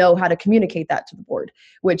know how to communicate that to the board,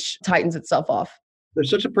 which tightens itself off. There's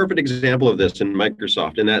such a perfect example of this in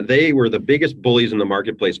Microsoft, in that they were the biggest bullies in the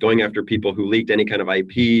marketplace, going after people who leaked any kind of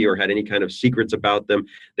IP or had any kind of secrets about them.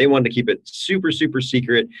 They wanted to keep it super, super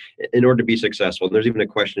secret in order to be successful. And there's even a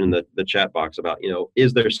question in the chat box about,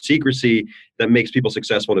 is there secrecy that makes people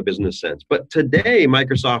successful in a business sense? But today,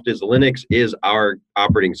 Microsoft is Linux is our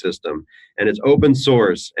operating system, and it's open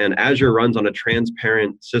source, and Azure runs on a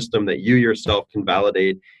transparent system that you yourself can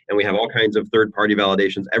validate. And we have all kinds of third-party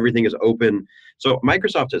validations. Everything is open. So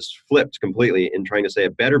Microsoft has flipped completely in trying to say a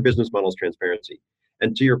better business model is transparency.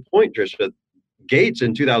 And to your point, Tricia, Gates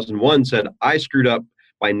in 2001 said, I screwed up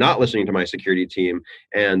by not listening to my security team,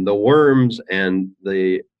 and the worms and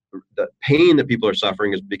the pain that people are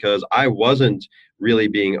suffering is because I wasn't really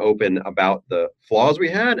being open about the flaws we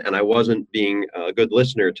had, and I wasn't being a good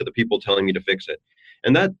listener to the people telling me to fix it.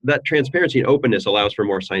 And that transparency and openness allows for a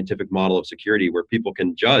more scientific model of security where people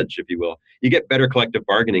can judge, if you will. You get better collective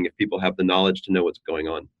bargaining if people have the knowledge to know what's going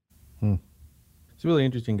on. It's really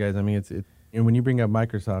interesting, guys. And when you bring up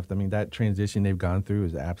Microsoft, that transition they've gone through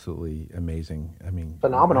is absolutely amazing.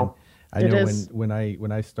 Phenomenal. I know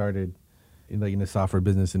when I started like in the software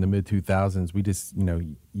business in the mid 2000s, we just,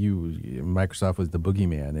 Microsoft was the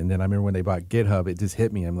boogeyman. And then I remember when they bought GitHub, it just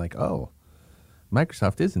hit me. I'm like, oh,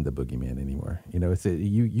 Microsoft isn't the boogeyman anymore.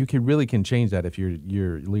 You can change that if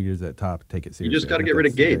your leaders at top take it seriously. You just got to get rid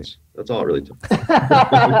of Gates. That's all it really took.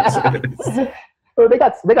 Well, they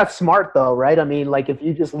got smart though, right? I mean, like if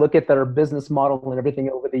you just look at their business model and everything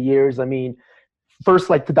over the years, I mean, first,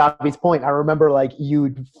 like to Davi's point, I remember like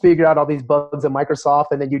you'd figure out all these bugs at Microsoft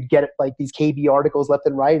and then you'd get like these KB articles left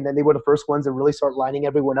and right. And then they were the first ones to really start lining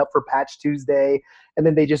everyone up for Patch Tuesday. And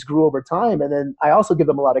then they just grew over time. And then I also give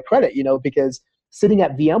them a lot of credit, because sitting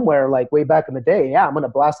at VMware, like way back in the day, I'm going to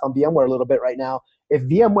blast on VMware a little bit right now. If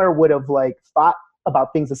VMware would have like thought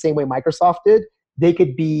about things the same way Microsoft did, they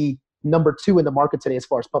could be number 2 in the market today as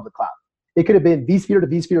far as public cloud. It could have been vSphere to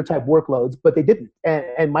vSphere type workloads, but they didn't.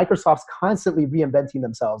 And Microsoft's constantly reinventing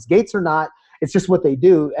themselves. Gates or not, it's just what they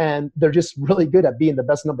do. And they're just really good at being the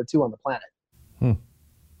best number 2 on the planet. Yeah,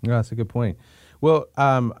 that's a good point. Well,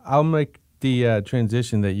 I'll make the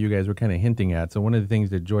transition that you guys were kind of hinting at. So one of the things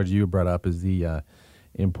that, George, you brought up is the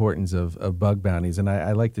importance of bug bounties. And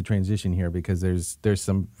I like the transition here because there's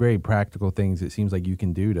some very practical things it seems like you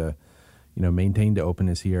can do to maintain the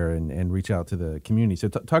openness here and reach out to the community. So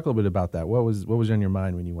talk a little bit about that. What was on your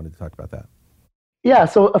mind when you wanted to talk about that? Yeah,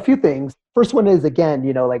 so a few things. First one is, again,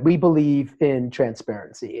 like we believe in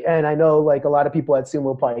transparency. And I know like a lot of people at Zoom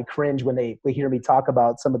will probably cringe when they hear me talk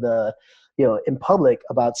about some of the, in public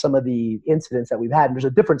about some of the incidents that we've had. And there's a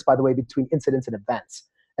difference, by the way, between incidents and events.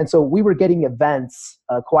 And so we were getting events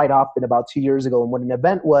quite often about 2 years ago. And when an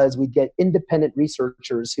event was, we'd get independent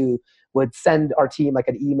researchers who would send our team like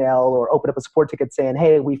an email or open up a support ticket saying,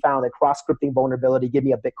 hey, we found a cross-scripting vulnerability. Give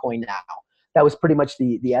me a Bitcoin now. That was pretty much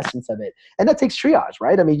the essence of it. And that takes triage,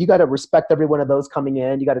 right? I mean, you got to respect every one of those coming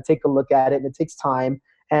in. You got to take a look at it, and it takes time.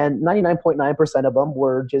 And 99.9% of them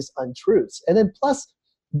were just untruths. And then plus,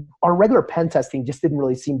 our regular pen testing just didn't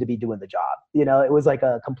really seem to be doing the job. It was like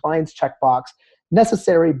a compliance checkbox,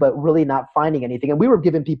 necessary, but really not finding anything. And we were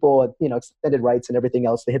giving people, extended rights and everything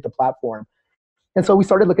else to hit the platform. And so we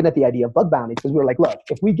started looking at the idea of bug bounties because we were like, look,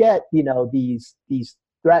 if we get, these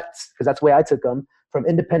threats, because that's the way I took them, from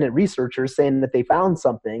independent researchers saying that they found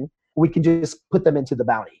something, we can just put them into the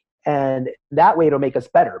bounty. And that way it'll make us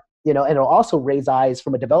better, and it'll also raise eyes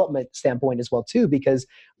from a development standpoint as well too, because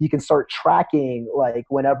you can start tracking like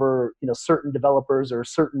whenever, certain developers or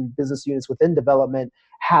certain business units within development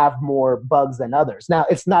have more bugs than others. Now,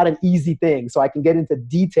 it's not an easy thing, so I can get into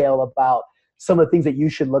detail about some of the things that you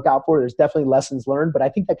should look out for. There's definitely lessons learned, but I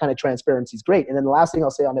think that kind of transparency is great. And then the last thing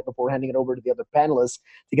I'll say on it before handing it over to the other panelists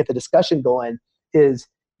to get the discussion going is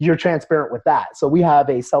you're transparent with that. So we have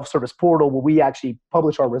a self-service portal where we actually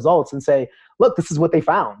publish our results and say, look, this is what they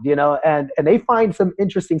found, and they find some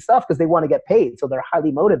interesting stuff because they want to get paid. So they're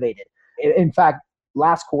highly motivated. In fact,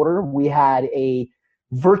 last quarter, we had a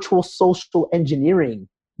virtual social engineering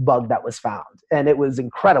bug that was found. And it was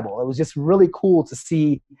incredible. It was just really cool to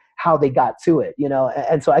see how they got to it,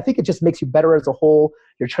 and so I think it just makes you better as a whole.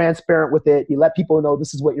 You're transparent with it. You let people know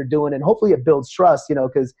this is what you're doing, and hopefully it builds trust,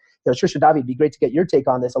 because Trisha, Davi, it'd be great to get your take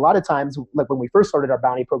on this. A lot of times, like when we first started our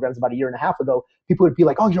bounty programs about 1.5 years ago, people would be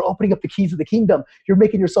like, oh, you're opening up the keys of the kingdom. You're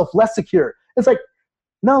making yourself less secure. It's like,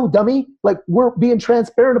 no, dummy. Like, we're being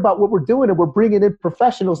transparent about what we're doing, and we're bringing in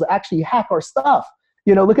professionals to actually hack our stuff.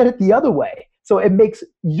 Look at it the other way. So it makes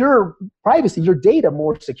your privacy, your data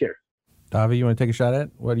more secure. Davi, you want to take a shot at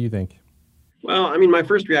it? What do you think? Well, I mean, my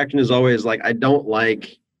first reaction is always like, I don't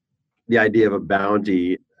like the idea of a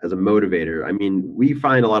bounty as a motivator. I mean, we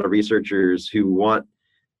find a lot of researchers who want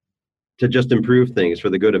to just improve things for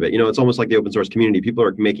the good of it. It's almost like the open source community. People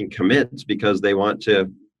are making commits because they want to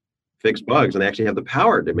fix bugs, and they actually have the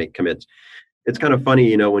power to make commits. It's kind of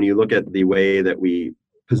funny, when you look at the way that we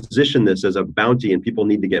position this as a bounty, and people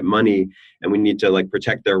need to get money, and we need to like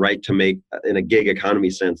protect their right to make, in a gig economy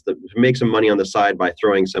sense, to make some money on the side by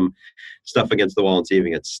throwing some stuff against the wall and see if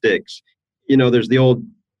it sticks. There's the old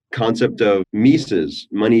concept of Mises: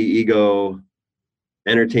 money, ego,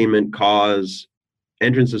 entertainment, cause,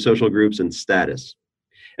 entrance to social groups, and status.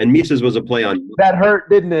 And Mises was a play on that. Hurt,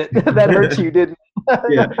 didn't it? That hurt you, didn't it?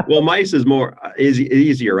 Yeah. Well, Mises is more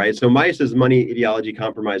easier, right? So Mises is money, ideology,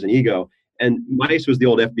 compromise, and ego. And MICE was the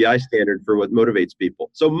old FBI standard for what motivates people.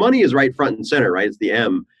 So money is right front and center, right? It's the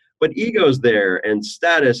M. But ego's there, and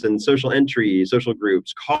status, and social entry, social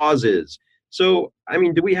groups, causes. So, I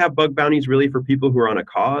mean, do we have bug bounties really for people who are on a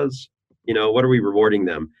cause? What are we rewarding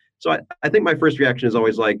them? So I think my first reaction is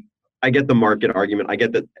always like, I get the market argument. I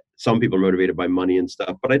get that some people are motivated by money and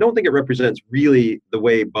stuff, but I don't think it represents really the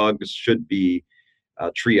way bugs should be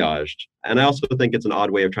triaged. And I also think it's an odd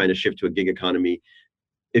way of trying to shift to a gig economy.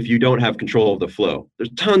 if you don't have control of the flow.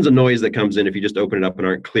 There's tons of noise that comes in if you just open it up and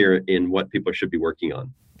aren't clear in what people should be working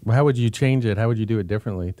on. Well, how would you change it? How would you do it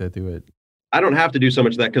differently to do it? I don't have to do so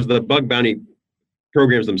much of that because the bug bounty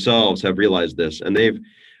programs themselves have realized this, and they've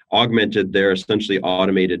augmented their essentially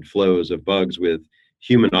automated flows of bugs with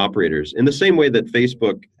human operators in the same way that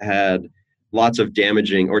Facebook had lots of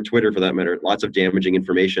damaging, or Twitter for that matter, lots of damaging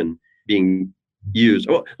information being used.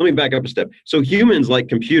 Oh, let me back up a step. So humans, like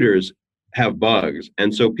computers, have bugs.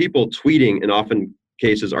 And so people tweeting in often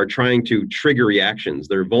cases are trying to trigger reactions.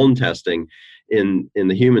 They're vuln testing in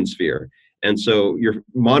the human sphere. And so you're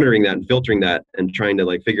monitoring that and filtering that and trying to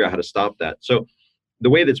like figure out how to stop that. So the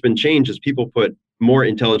way that's been changed is people put more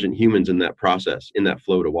intelligent humans in that process, in that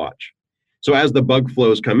flow to watch. So as the bug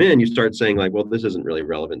flows come in, you start saying like, well, this isn't really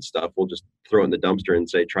relevant stuff. We'll just throw it in the dumpster and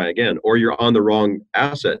say, try again. Or you're on the wrong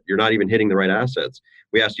asset. You're not even hitting the right assets.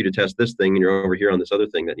 We asked you to test this thing and you're over here on this other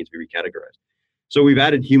thing that needs to be recategorized. So we've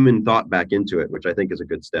added human thought back into it, which I think is a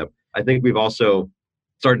good step. I think we've also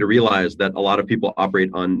started to realize that a lot of people operate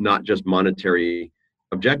on not just monetary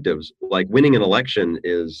objectives. Like winning an election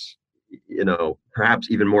is,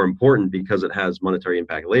 perhaps even more important because it has monetary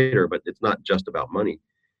impact later, but it's not just about money.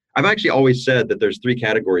 I've actually always said that there's 3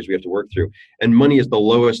 categories we have to work through, and money is the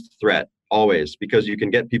lowest threat always, because you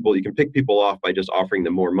can pick people off by just offering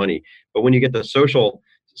them more money. But when you get the social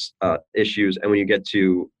issues, and when you get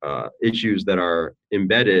to issues that are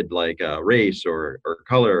embedded like race or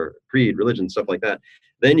color, creed, religion, stuff like that,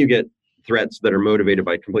 then you get threats that are motivated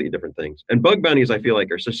by completely different things. And bug bounties, I feel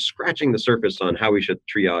like, are just scratching the surface on how we should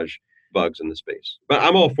triage bugs in the space. But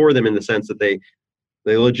I'm all for them in the sense that they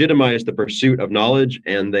legitimize the pursuit of knowledge,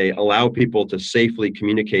 and they allow people to safely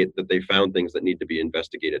communicate that they found things that need to be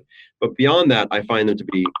investigated. But beyond that, I find them to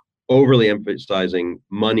be overly emphasizing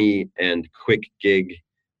money and quick gig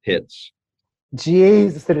hits.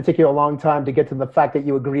 Geez, it's going to take you a long time to get to the fact that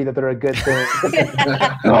you agree that they're a good thing.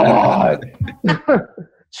 God.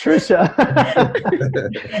 Trisha.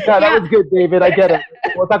 No, that was good, David. I get it.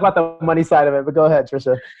 We'll talk about the money side of it, but go ahead,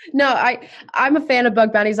 Trisha. No, I'm a fan of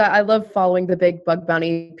bug bounties. I love following the big bug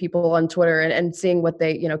bounty people on Twitter and seeing what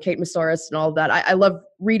they, Kate Massaris and all of that. I love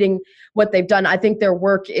reading what they've done. I think their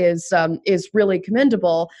work is really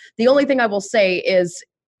commendable. The only thing I will say is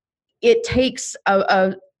it takes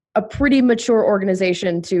a pretty mature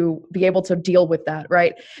organization to be able to deal with that,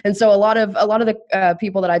 right? And so a lot of the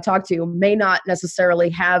people that I talk to may not necessarily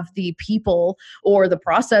have the people or the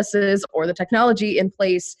processes or the technology in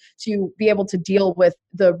place to be able to deal with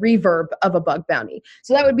the reverb of a bug bounty.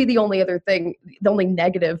 So that would be the only other thing, the only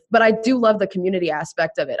negative. But I do love the community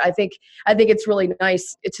aspect of it. I think it's really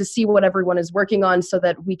nice to see what everyone is working on, so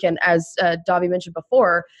that we can, as Davi mentioned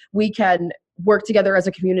before, we can work together as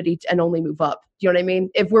a community and only move up. Do you know what I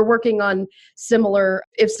mean? If we're working on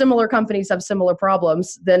if similar companies have similar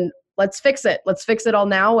problems, then let's fix it. Let's fix it all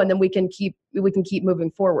now, and then we can keep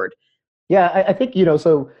moving forward. Yeah, I think,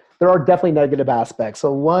 so there are definitely negative aspects.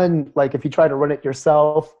 So one, like if you try to run it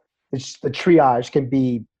yourself, the triage can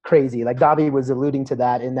be crazy. Like Davi was alluding to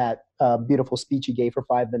that in that beautiful speech he gave for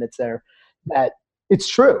 5 minutes there, that it's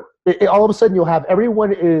true. All of a sudden, you'll have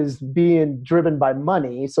everyone is being driven by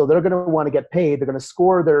money, so they're going to want to get paid. They're going to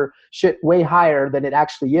score their shit way higher than it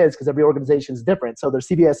actually is, because every organization is different. So their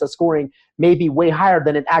CVSS scoring may be way higher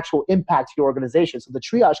than an actual impact to your organization. So the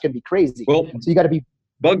triage can be crazy. Well, so you got to be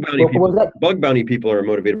bug bounty people are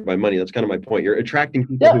motivated by money. That's kind of my point. You're attracting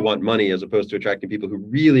people who want money, as opposed to attracting people who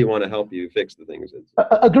really want to help you fix the things.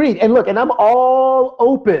 Agreed. And look, and I'm all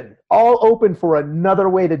open for another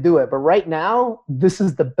way to do it. But right now, this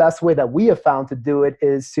is the best way that we have found to do it,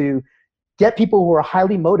 is to get people who are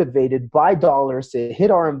highly motivated by dollars to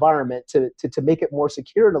hit our environment, to make it more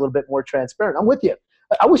secure and a little bit more transparent. I'm with you.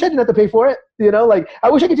 I wish I didn't have to pay for it. I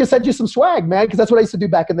wish I could just send you some swag, man, because that's what I used to do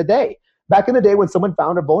back in the day. Back in the day, when someone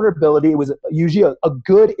found a vulnerability, it was usually a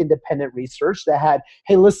good independent research that had,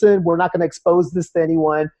 hey, listen, we're not going to expose this to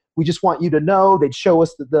anyone. We just want you to know. They'd show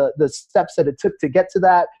us the steps that it took to get to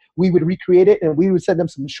that. We would recreate it, and we would send them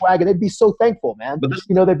some swag, and they'd be so thankful, man. But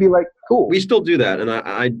they'd be like, cool. We still do that, and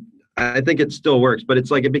I think it still works. But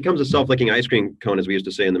it's like it becomes a self-licking ice cream cone, as we used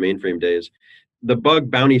to say in the mainframe days. The bug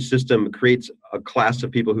bounty system creates a class of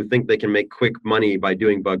people who think they can make quick money by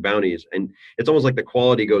doing bug bounties. And it's almost like the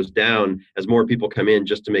quality goes down as more people come in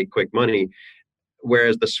just to make quick money.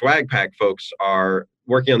 Whereas the swag pack folks are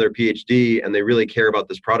working on their PhD, and they really care about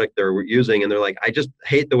this product they're using. And they're like, I just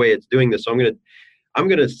hate the way it's doing this. So I'm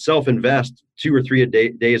going to self-invest 2 or 3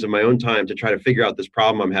 days of my own time to try to figure out this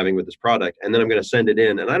problem I'm having with this product. And then I'm going to send it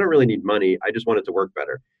in. And I don't really need money. I just want it to work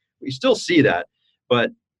better. We still see that, but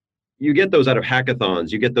you get those out of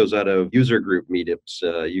hackathons, you get those out of user group meetups,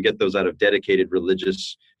 you get those out of dedicated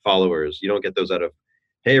religious followers. You don't get those out of,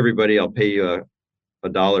 hey, everybody, I'll pay you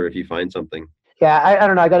 $1 if you find something. Yeah, I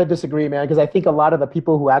don't know. I got to disagree, man, because I think a lot of the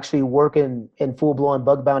people who actually work in full-blown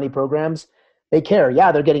bug bounty programs, they care.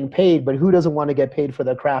 Yeah, they're getting paid, but who doesn't want to get paid for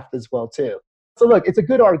their craft as well, too? So look, it's a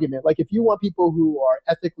good argument. Like if you want people who are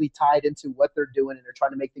ethically tied into what they're doing and they're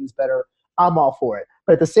trying to make things better, I'm all for it.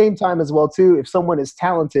 But at the same time as well, too, if someone is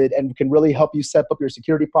talented and can really help you set up your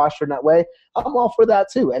security posture in that way, I'm all for that,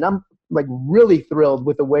 too. And I'm like really thrilled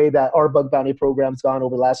with the way that our bug bounty program's gone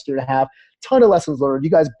over the last year and a half. Ton of lessons learned. You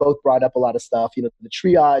guys both brought up a lot of stuff, you know, the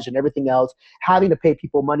triage and everything else, having to pay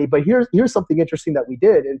people money. But here's something interesting that we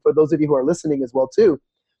did. And for those of you who are listening as well, too,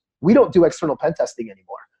 we don't do external pen testing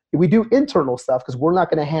anymore. We do internal stuff because we're not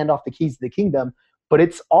going to hand off the keys to the kingdom, but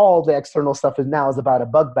it's all the external stuff is about a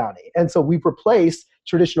bug bounty. And so we've replaced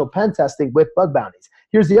traditional pen testing with bug bounties.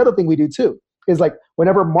 Here's the other thing we do too, is like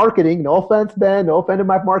whenever marketing, no offense, Ben, no offense to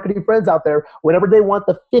my marketing friends out there, whenever they want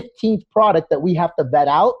the 15th product that we have to vet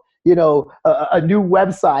out, you know, a new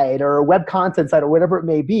website or a web content site or whatever it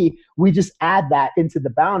may be, we just add that into the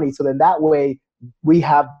bounty. So then that way we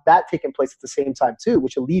have that taking place at the same time too,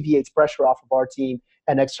 which alleviates pressure off of our team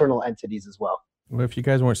and external entities as well. Well, if you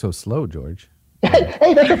guys weren't so slow, George.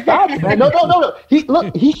 Hey, that's a fact, man. No.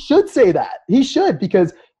 He should say that. He should,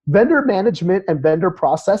 because vendor management and vendor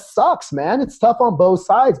process sucks, man. It's tough on both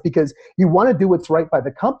sides because you want to do what's right by the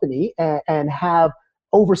company and have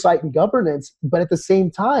oversight and governance, but at the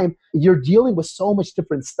same time, you're dealing with so much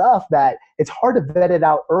different stuff that it's hard to vet it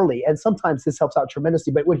out early. And sometimes this helps out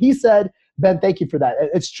tremendously. But what he said, Ben, thank you for that.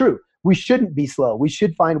 It's true. We shouldn't be slow. We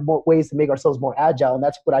should find more ways to make ourselves more agile. And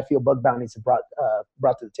that's what I feel bug bounties have brought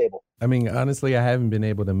to the table. I mean, honestly, I haven't been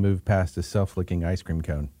able to move past a self-licking ice cream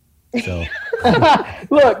cone. So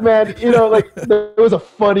look, man, you know, like there was a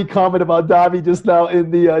funny comment about Davi just now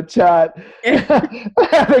in the chat.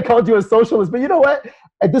 They called you a socialist, but you know what?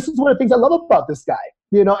 And this is one of the things I love about this guy,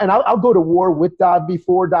 you know, and I'll go to war with Davi,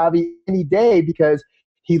 for Davi any day, because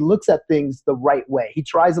he looks at things the right way. He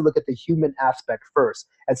tries to look at the human aspect first.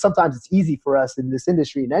 And sometimes it's easy for us in this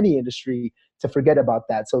industry, in any industry, to forget about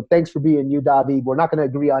that. So thanks for being you, Davi. We're not going to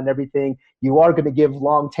agree on everything. You are going to give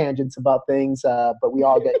long tangents about things, but we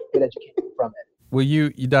all get good education from it. Well,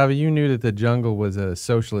 Davi, you knew that the jungle was a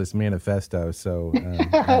socialist manifesto, so...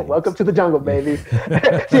 Welcome to the jungle, baby.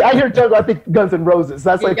 See, I hear jungle, I think Guns N' Roses.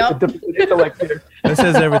 That's like a different intellect here. That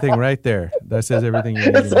says everything right there. That says everything you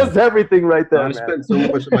need. It says everything right there, I spend so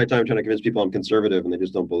much of my time trying to convince people I'm conservative, and they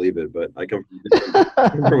just don't believe it. But I come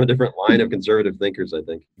from a different line of conservative thinkers, I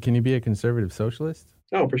think. Can you be a conservative socialist?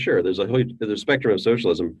 Oh, for sure. There's a spectrum of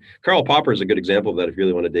socialism. Karl Popper is a good example of that if you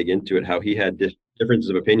really want to dig into it, how he had differences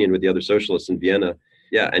of opinion with the other socialists in Vienna.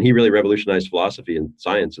 Yeah, and he really revolutionized philosophy and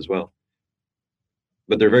science as well.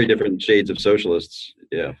 But they're very different shades of socialists,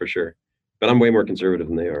 yeah, for sure. But I'm way more conservative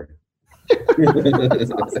than they are.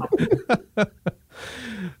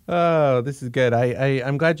 Oh, this is good.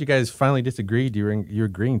 I'm glad you guys finally disagreed. You're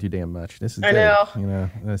agreeing too damn much. This is good. I know. You know,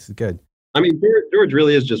 this is good. I mean, George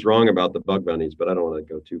really is just wrong about the bug bounties, but I don't want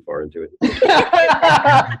to go too far into it.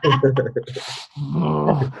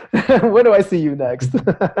 When do I see you next?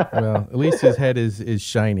 Well, at least his head is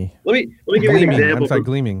shiny. Let me give you an example.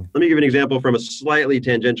 Gleaming. Let me give an example from a slightly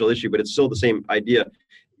tangential issue, but it's still the same idea.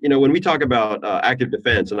 You know, when we talk about active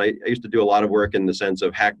defense, and I used to do a lot of work in the sense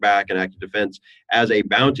of hackback and active defense as a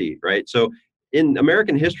bounty, right? So in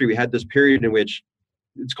American history, we had this period in which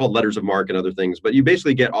it's called letters of marque and other things, but you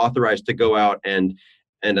basically get authorized to go out and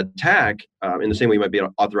attack in the same way you might be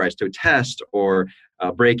authorized to test or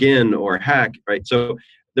break in or hack, right? So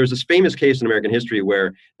there's this famous case in American history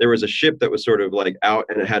where there was a ship that was sort of like out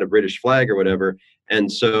and it had a British flag or whatever.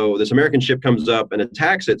 And so this American ship comes up and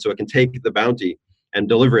attacks it so it can take the bounty and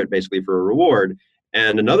deliver it basically for a reward.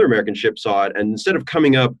 And another American ship saw it, and instead of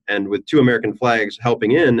coming up and with two American flags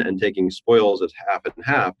helping in and taking spoils as half and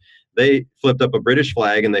half, they flipped up a British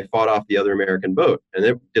flag and they fought off the other American boat, and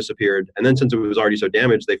it disappeared. And then since it was already so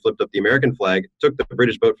damaged, they flipped up the American flag, took the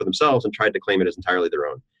British boat for themselves, and tried to claim it as entirely their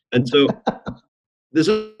own. And so this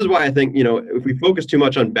is why I think, you know, if we focus too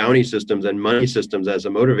much on bounty systems and money systems as a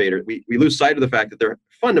motivator, we lose sight of the fact that they're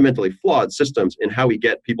fundamentally flawed systems in how we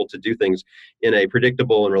get people to do things in a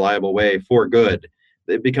predictable and reliable way for good.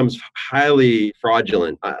 It becomes highly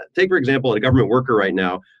fraudulent. Take, for example, a government worker right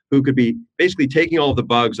now who could be basically taking all of the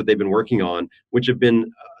bugs that they've been working on, which have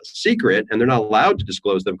been secret and they're not allowed to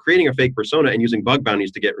disclose them, creating a fake persona and using bug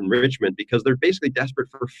bounties to get enrichment because they're basically desperate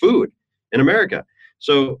for food in America.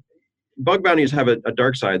 So bug bounties have a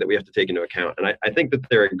dark side that we have to take into account. And I think that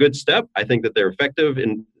they're a good step. I think that they're effective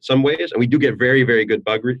in some ways. And we do get very, very good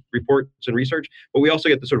bug reports and research, but we also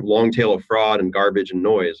get the sort of long tail of fraud and garbage and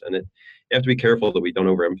noise. And you have to be careful that we don't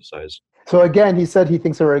overemphasize. So again, he said he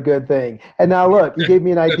thinks they're a good thing. And now look, he gave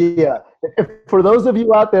me an idea. If, for those of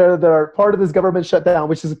you out there that are part of this government shutdown,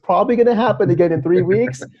 which is probably going to happen again in 3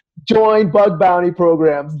 weeks, join bug bounty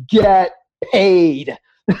programs. Get paid.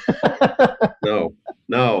 No.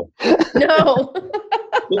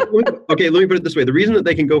 Okay, let me put it this way. The reason that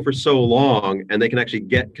they can go for so long and they can actually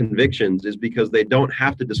get convictions is because they don't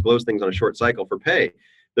have to disclose things on a short cycle for pay.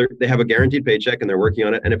 They have a guaranteed paycheck and they're working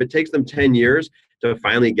on it. And if it takes them 10 years to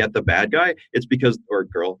finally get the bad guy, it's because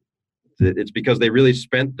they really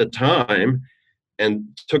spent the time and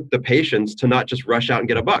took the patience to not just rush out and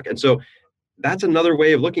get a buck. And so that's another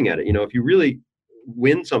way of looking at it. If you really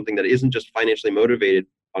win something that isn't just financially motivated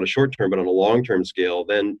on a short term, but on a long term scale,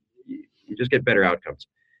 then you just get better outcomes.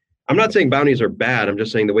 I'm not saying bounties are bad. I'm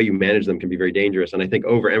just saying the way you manage them can be very dangerous. And I think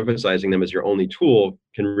overemphasizing them as your only tool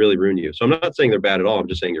can really ruin you. So I'm not saying they're bad at all. I'm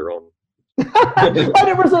just saying you're wrong. I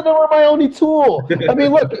never said they were my only tool. I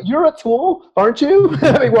mean, look, you're a tool, aren't you?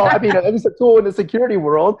 At least a tool in the security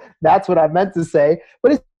world. That's what I meant to say.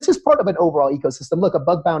 But it's just part of an overall ecosystem. Look, a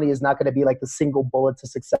bug bounty is not going to be like the single bullet to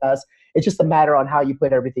success. It's just a matter on how you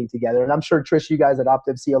put everything together. And I'm sure, Trish, you guys at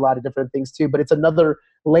Optiv see a lot of different things too. But it's another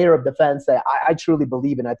layer of defense that I truly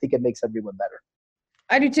believe in. I think it makes everyone better.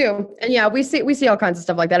 I do too. And yeah, we see all kinds of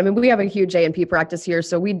stuff like that. I mean, we have a huge A&P practice here.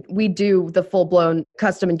 So we do the full-blown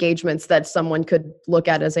custom engagements that someone could look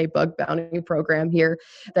at as a bug bounty program here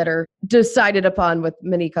that are decided upon with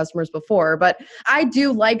many customers before. But I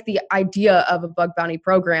do like the idea of a bug bounty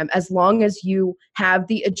program as long as you have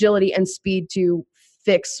the agility and speed to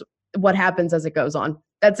fix what happens as it goes on.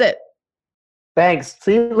 That's it. Thanks.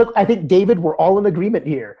 See, look, I think, David, we're all in agreement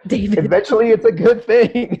here. David. Eventually, it's a good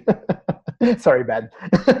thing. Sorry, Ben.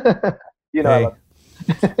 Hey,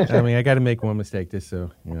 I got to make one mistake just so,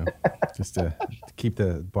 just to keep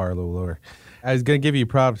the bar a little lower. I was going to give you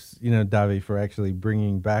props, Davi, for actually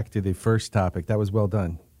bringing back to the first topic. That was well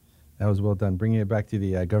done. Bringing it back to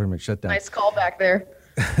the government shutdown. Nice call back there.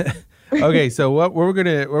 Okay, so what we're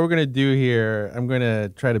gonna do here, I'm gonna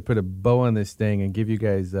try to put a bow on this thing and give you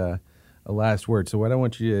guys a last word. So what I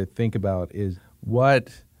want you to think about is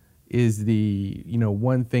what is the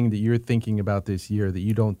one thing that you're thinking about this year that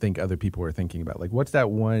you don't think other people are thinking about? Like, what's that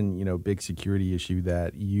one big security issue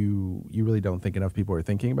that you really don't think enough people are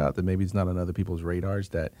thinking about, that maybe it's not on other people's radars,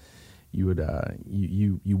 that you would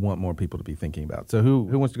you want more people to be thinking about? So who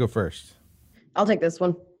wants to go first? I'll take this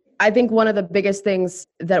one. I think one of the biggest things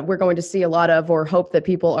that we're going to see a lot of, or hope that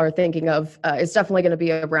people are thinking of, is definitely going to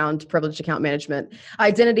be around privileged account management.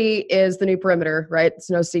 Identity is the new perimeter, right?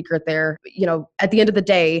 It's no secret there. At the end of the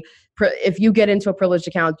day, if you get into a privileged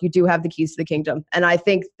account, you do have the keys to the kingdom. And I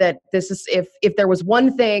think that this is, if there was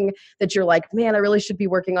one thing that you're like, man, I really should be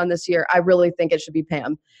working on this year, I really think it should be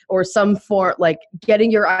PAM, or some form, like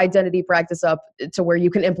getting your identity practice up to where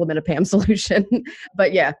you can implement a PAM solution.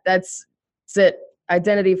 But yeah, that's it.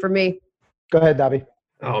 Identity for me. Go ahead, Davi.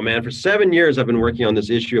 Oh man, for 7 years I've been working on this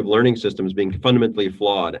issue of learning systems being fundamentally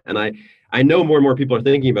flawed. And I know more and more people are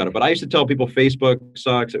thinking about it, but I used to tell people Facebook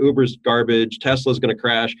sucks, Uber's garbage, Tesla's going to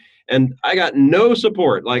crash. And I got no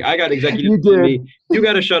support. Like, I got executives telling me, you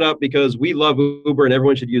got to shut up because we love Uber and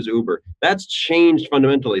everyone should use Uber. That's changed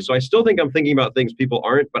fundamentally. So I still think I'm thinking about things people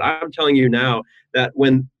aren't, but I'm telling you now that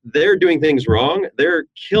when they're doing things wrong, they're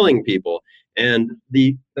killing people. And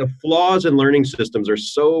the flaws in learning systems are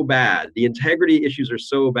so bad, the integrity issues are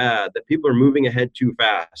so bad that people are moving ahead too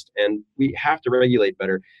fast. And we have to regulate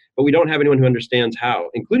better, but we don't have anyone who understands how,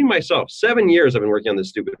 including myself. 7 years I've been working on this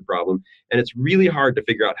stupid problem, and it's really hard to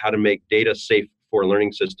figure out how to make data safe for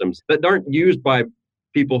learning systems that aren't used by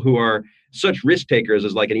people who are such risk takers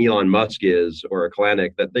as like an Elon Musk is, or a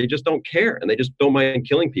Kalanick, that they just don't care and they just don't mind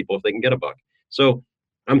killing people if they can get a buck. So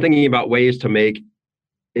I'm thinking about ways to make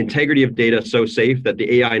integrity of data so safe that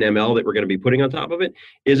the AI and ML that we're going to be putting on top of it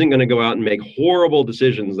isn't going to go out and make horrible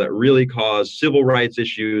decisions that really cause civil rights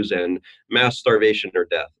issues and mass starvation or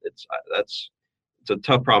death. It's a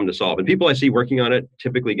tough problem to solve. And people I see working on it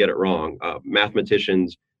typically get it wrong.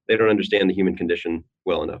 Mathematicians, they don't understand the human condition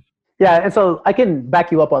well enough. Yeah, and so I can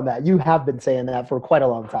back you up on that. You have been saying that for quite a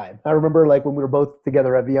long time. I remember like when we were both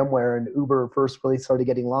together at VMware and Uber first really started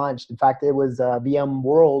getting launched. In fact, it was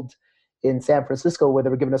VMworld in San Francisco where they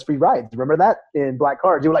were giving us free rides. Remember that? In black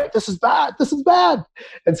cars. You were like, this is bad.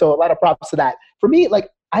 And so a lot of props to that. For me, like,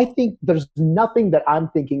 I think there's nothing that I'm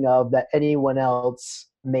thinking of that anyone else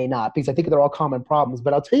may not, because I think they're all common problems.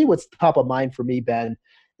 But I'll tell you what's top of mind for me, Ben,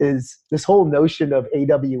 is this whole notion of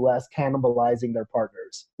AWS cannibalizing their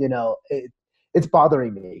partners. It's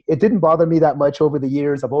bothering me. It didn't bother me that much over the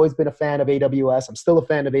years. I've always been a fan of AWS. I'm still a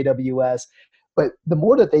fan of AWS. But the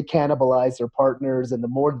more that they cannibalize their partners and the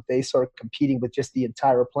more that they start competing with just the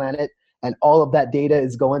entire planet and all of that data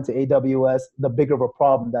is going to AWS, the bigger of a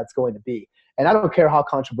problem that's going to be. And I don't care how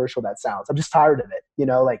controversial that sounds. I'm just tired of it.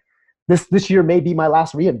 This year may be my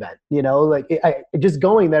last reInvent, just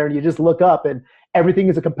going there and you just look up and everything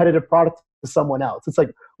is a competitive product to someone else. It's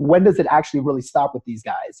like, when does it actually really stop with these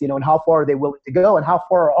guys, and how far are they willing to go and how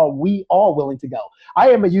far are we all willing to go? I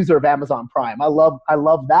am a user of Amazon Prime. I love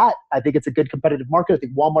that. I think it's a good competitive market. I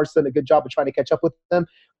think Walmart's done a good job of trying to catch up with them,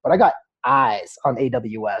 but I got eyes on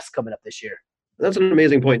AWS coming up this year. That's an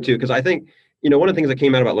amazing point too, because I think, one of the things that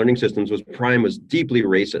came out about learning systems was Prime was deeply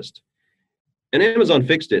racist. And Amazon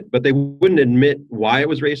fixed it, but they wouldn't admit why it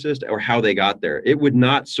was racist or how they got there. It would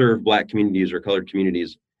not serve Black communities or colored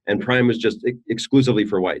communities. And Prime was just exclusively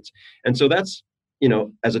for whites. And so that's,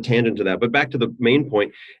 as a tangent to that. But back to the main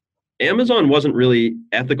point, Amazon wasn't really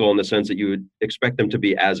ethical in the sense that you would expect them to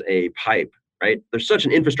be as a pipe, right? They're such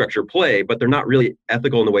an infrastructure play, but they're not really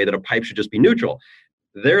ethical in the way that a pipe should just be neutral.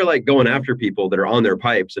 They're like going after people that are on their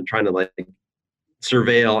pipes and trying to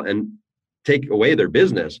surveil and take away their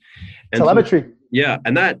business. And telemetry.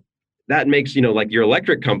 And that makes, your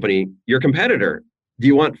electric company, your competitor. Do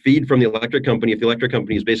you want feed from the electric company if the electric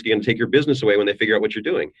company is basically going to take your business away when they figure out what you're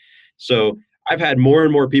doing? So I've had more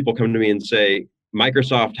and more people come to me and say,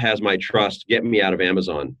 Microsoft has my trust, get me out of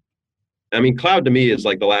Amazon. I mean, cloud to me is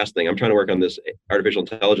like the last thing. I'm trying to work on this artificial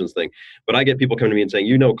intelligence thing, but I get people coming to me and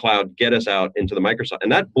saying, cloud, get us out into the Microsoft.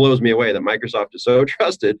 And that blows me away that Microsoft is so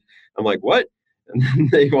trusted. I'm like, what? And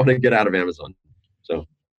they want to get out of Amazon. So.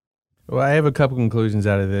 Well, I have a couple conclusions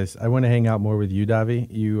out of this. I want to hang out more with you,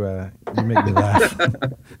 Davi. You make me laugh.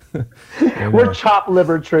 We're chopped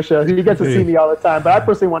liver, Trisha. You get to see me all the time, but I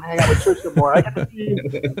personally want to hang out with Trisha more. I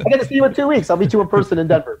get to see you in 2 weeks. I'll meet you in person in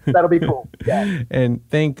Denver. That'll be cool. Yeah. And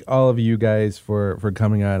thank all of you guys for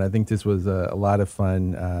coming on. I think this was a lot of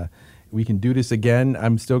fun. We can do this again.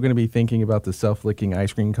 I'm still going to be thinking about the self-licking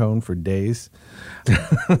ice cream cone for days.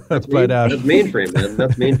 That's mainframe, man.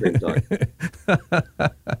 That's mainframe talk.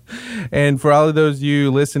 And for all of those of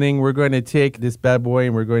you listening, we're going to take this bad boy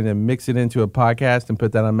and we're going to mix it into a podcast and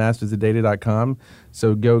put that on mastersofdata.com.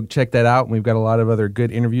 So go check that out. We've got a lot of other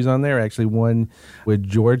good interviews on there. Actually, one with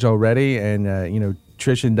George already. And,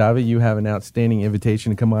 Trish and Davi, you have an outstanding invitation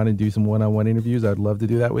to come on and do some one-on-one interviews. I'd love to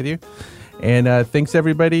do that with you. And thanks,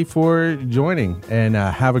 everybody, for joining. And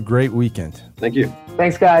have a great weekend. Thank you.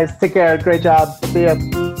 Thanks, guys. Take care. Great job. See ya.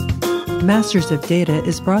 Masters of Data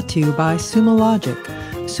is brought to you by Sumo Logic.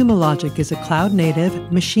 Sumo Logic is a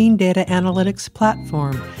cloud-native machine data analytics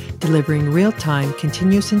platform delivering real-time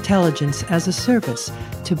continuous intelligence as a service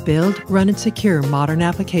to build, run, and secure modern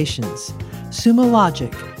applications. Sumo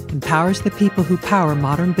Logic empowers the people who power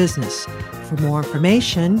modern business. For more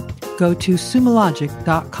information, go to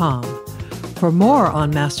sumologic.com. For more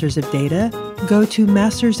on Masters of Data, go to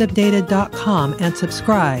mastersofdata.com and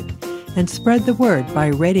subscribe, and spread the word by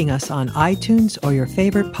rating us on iTunes or your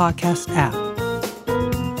favorite podcast app.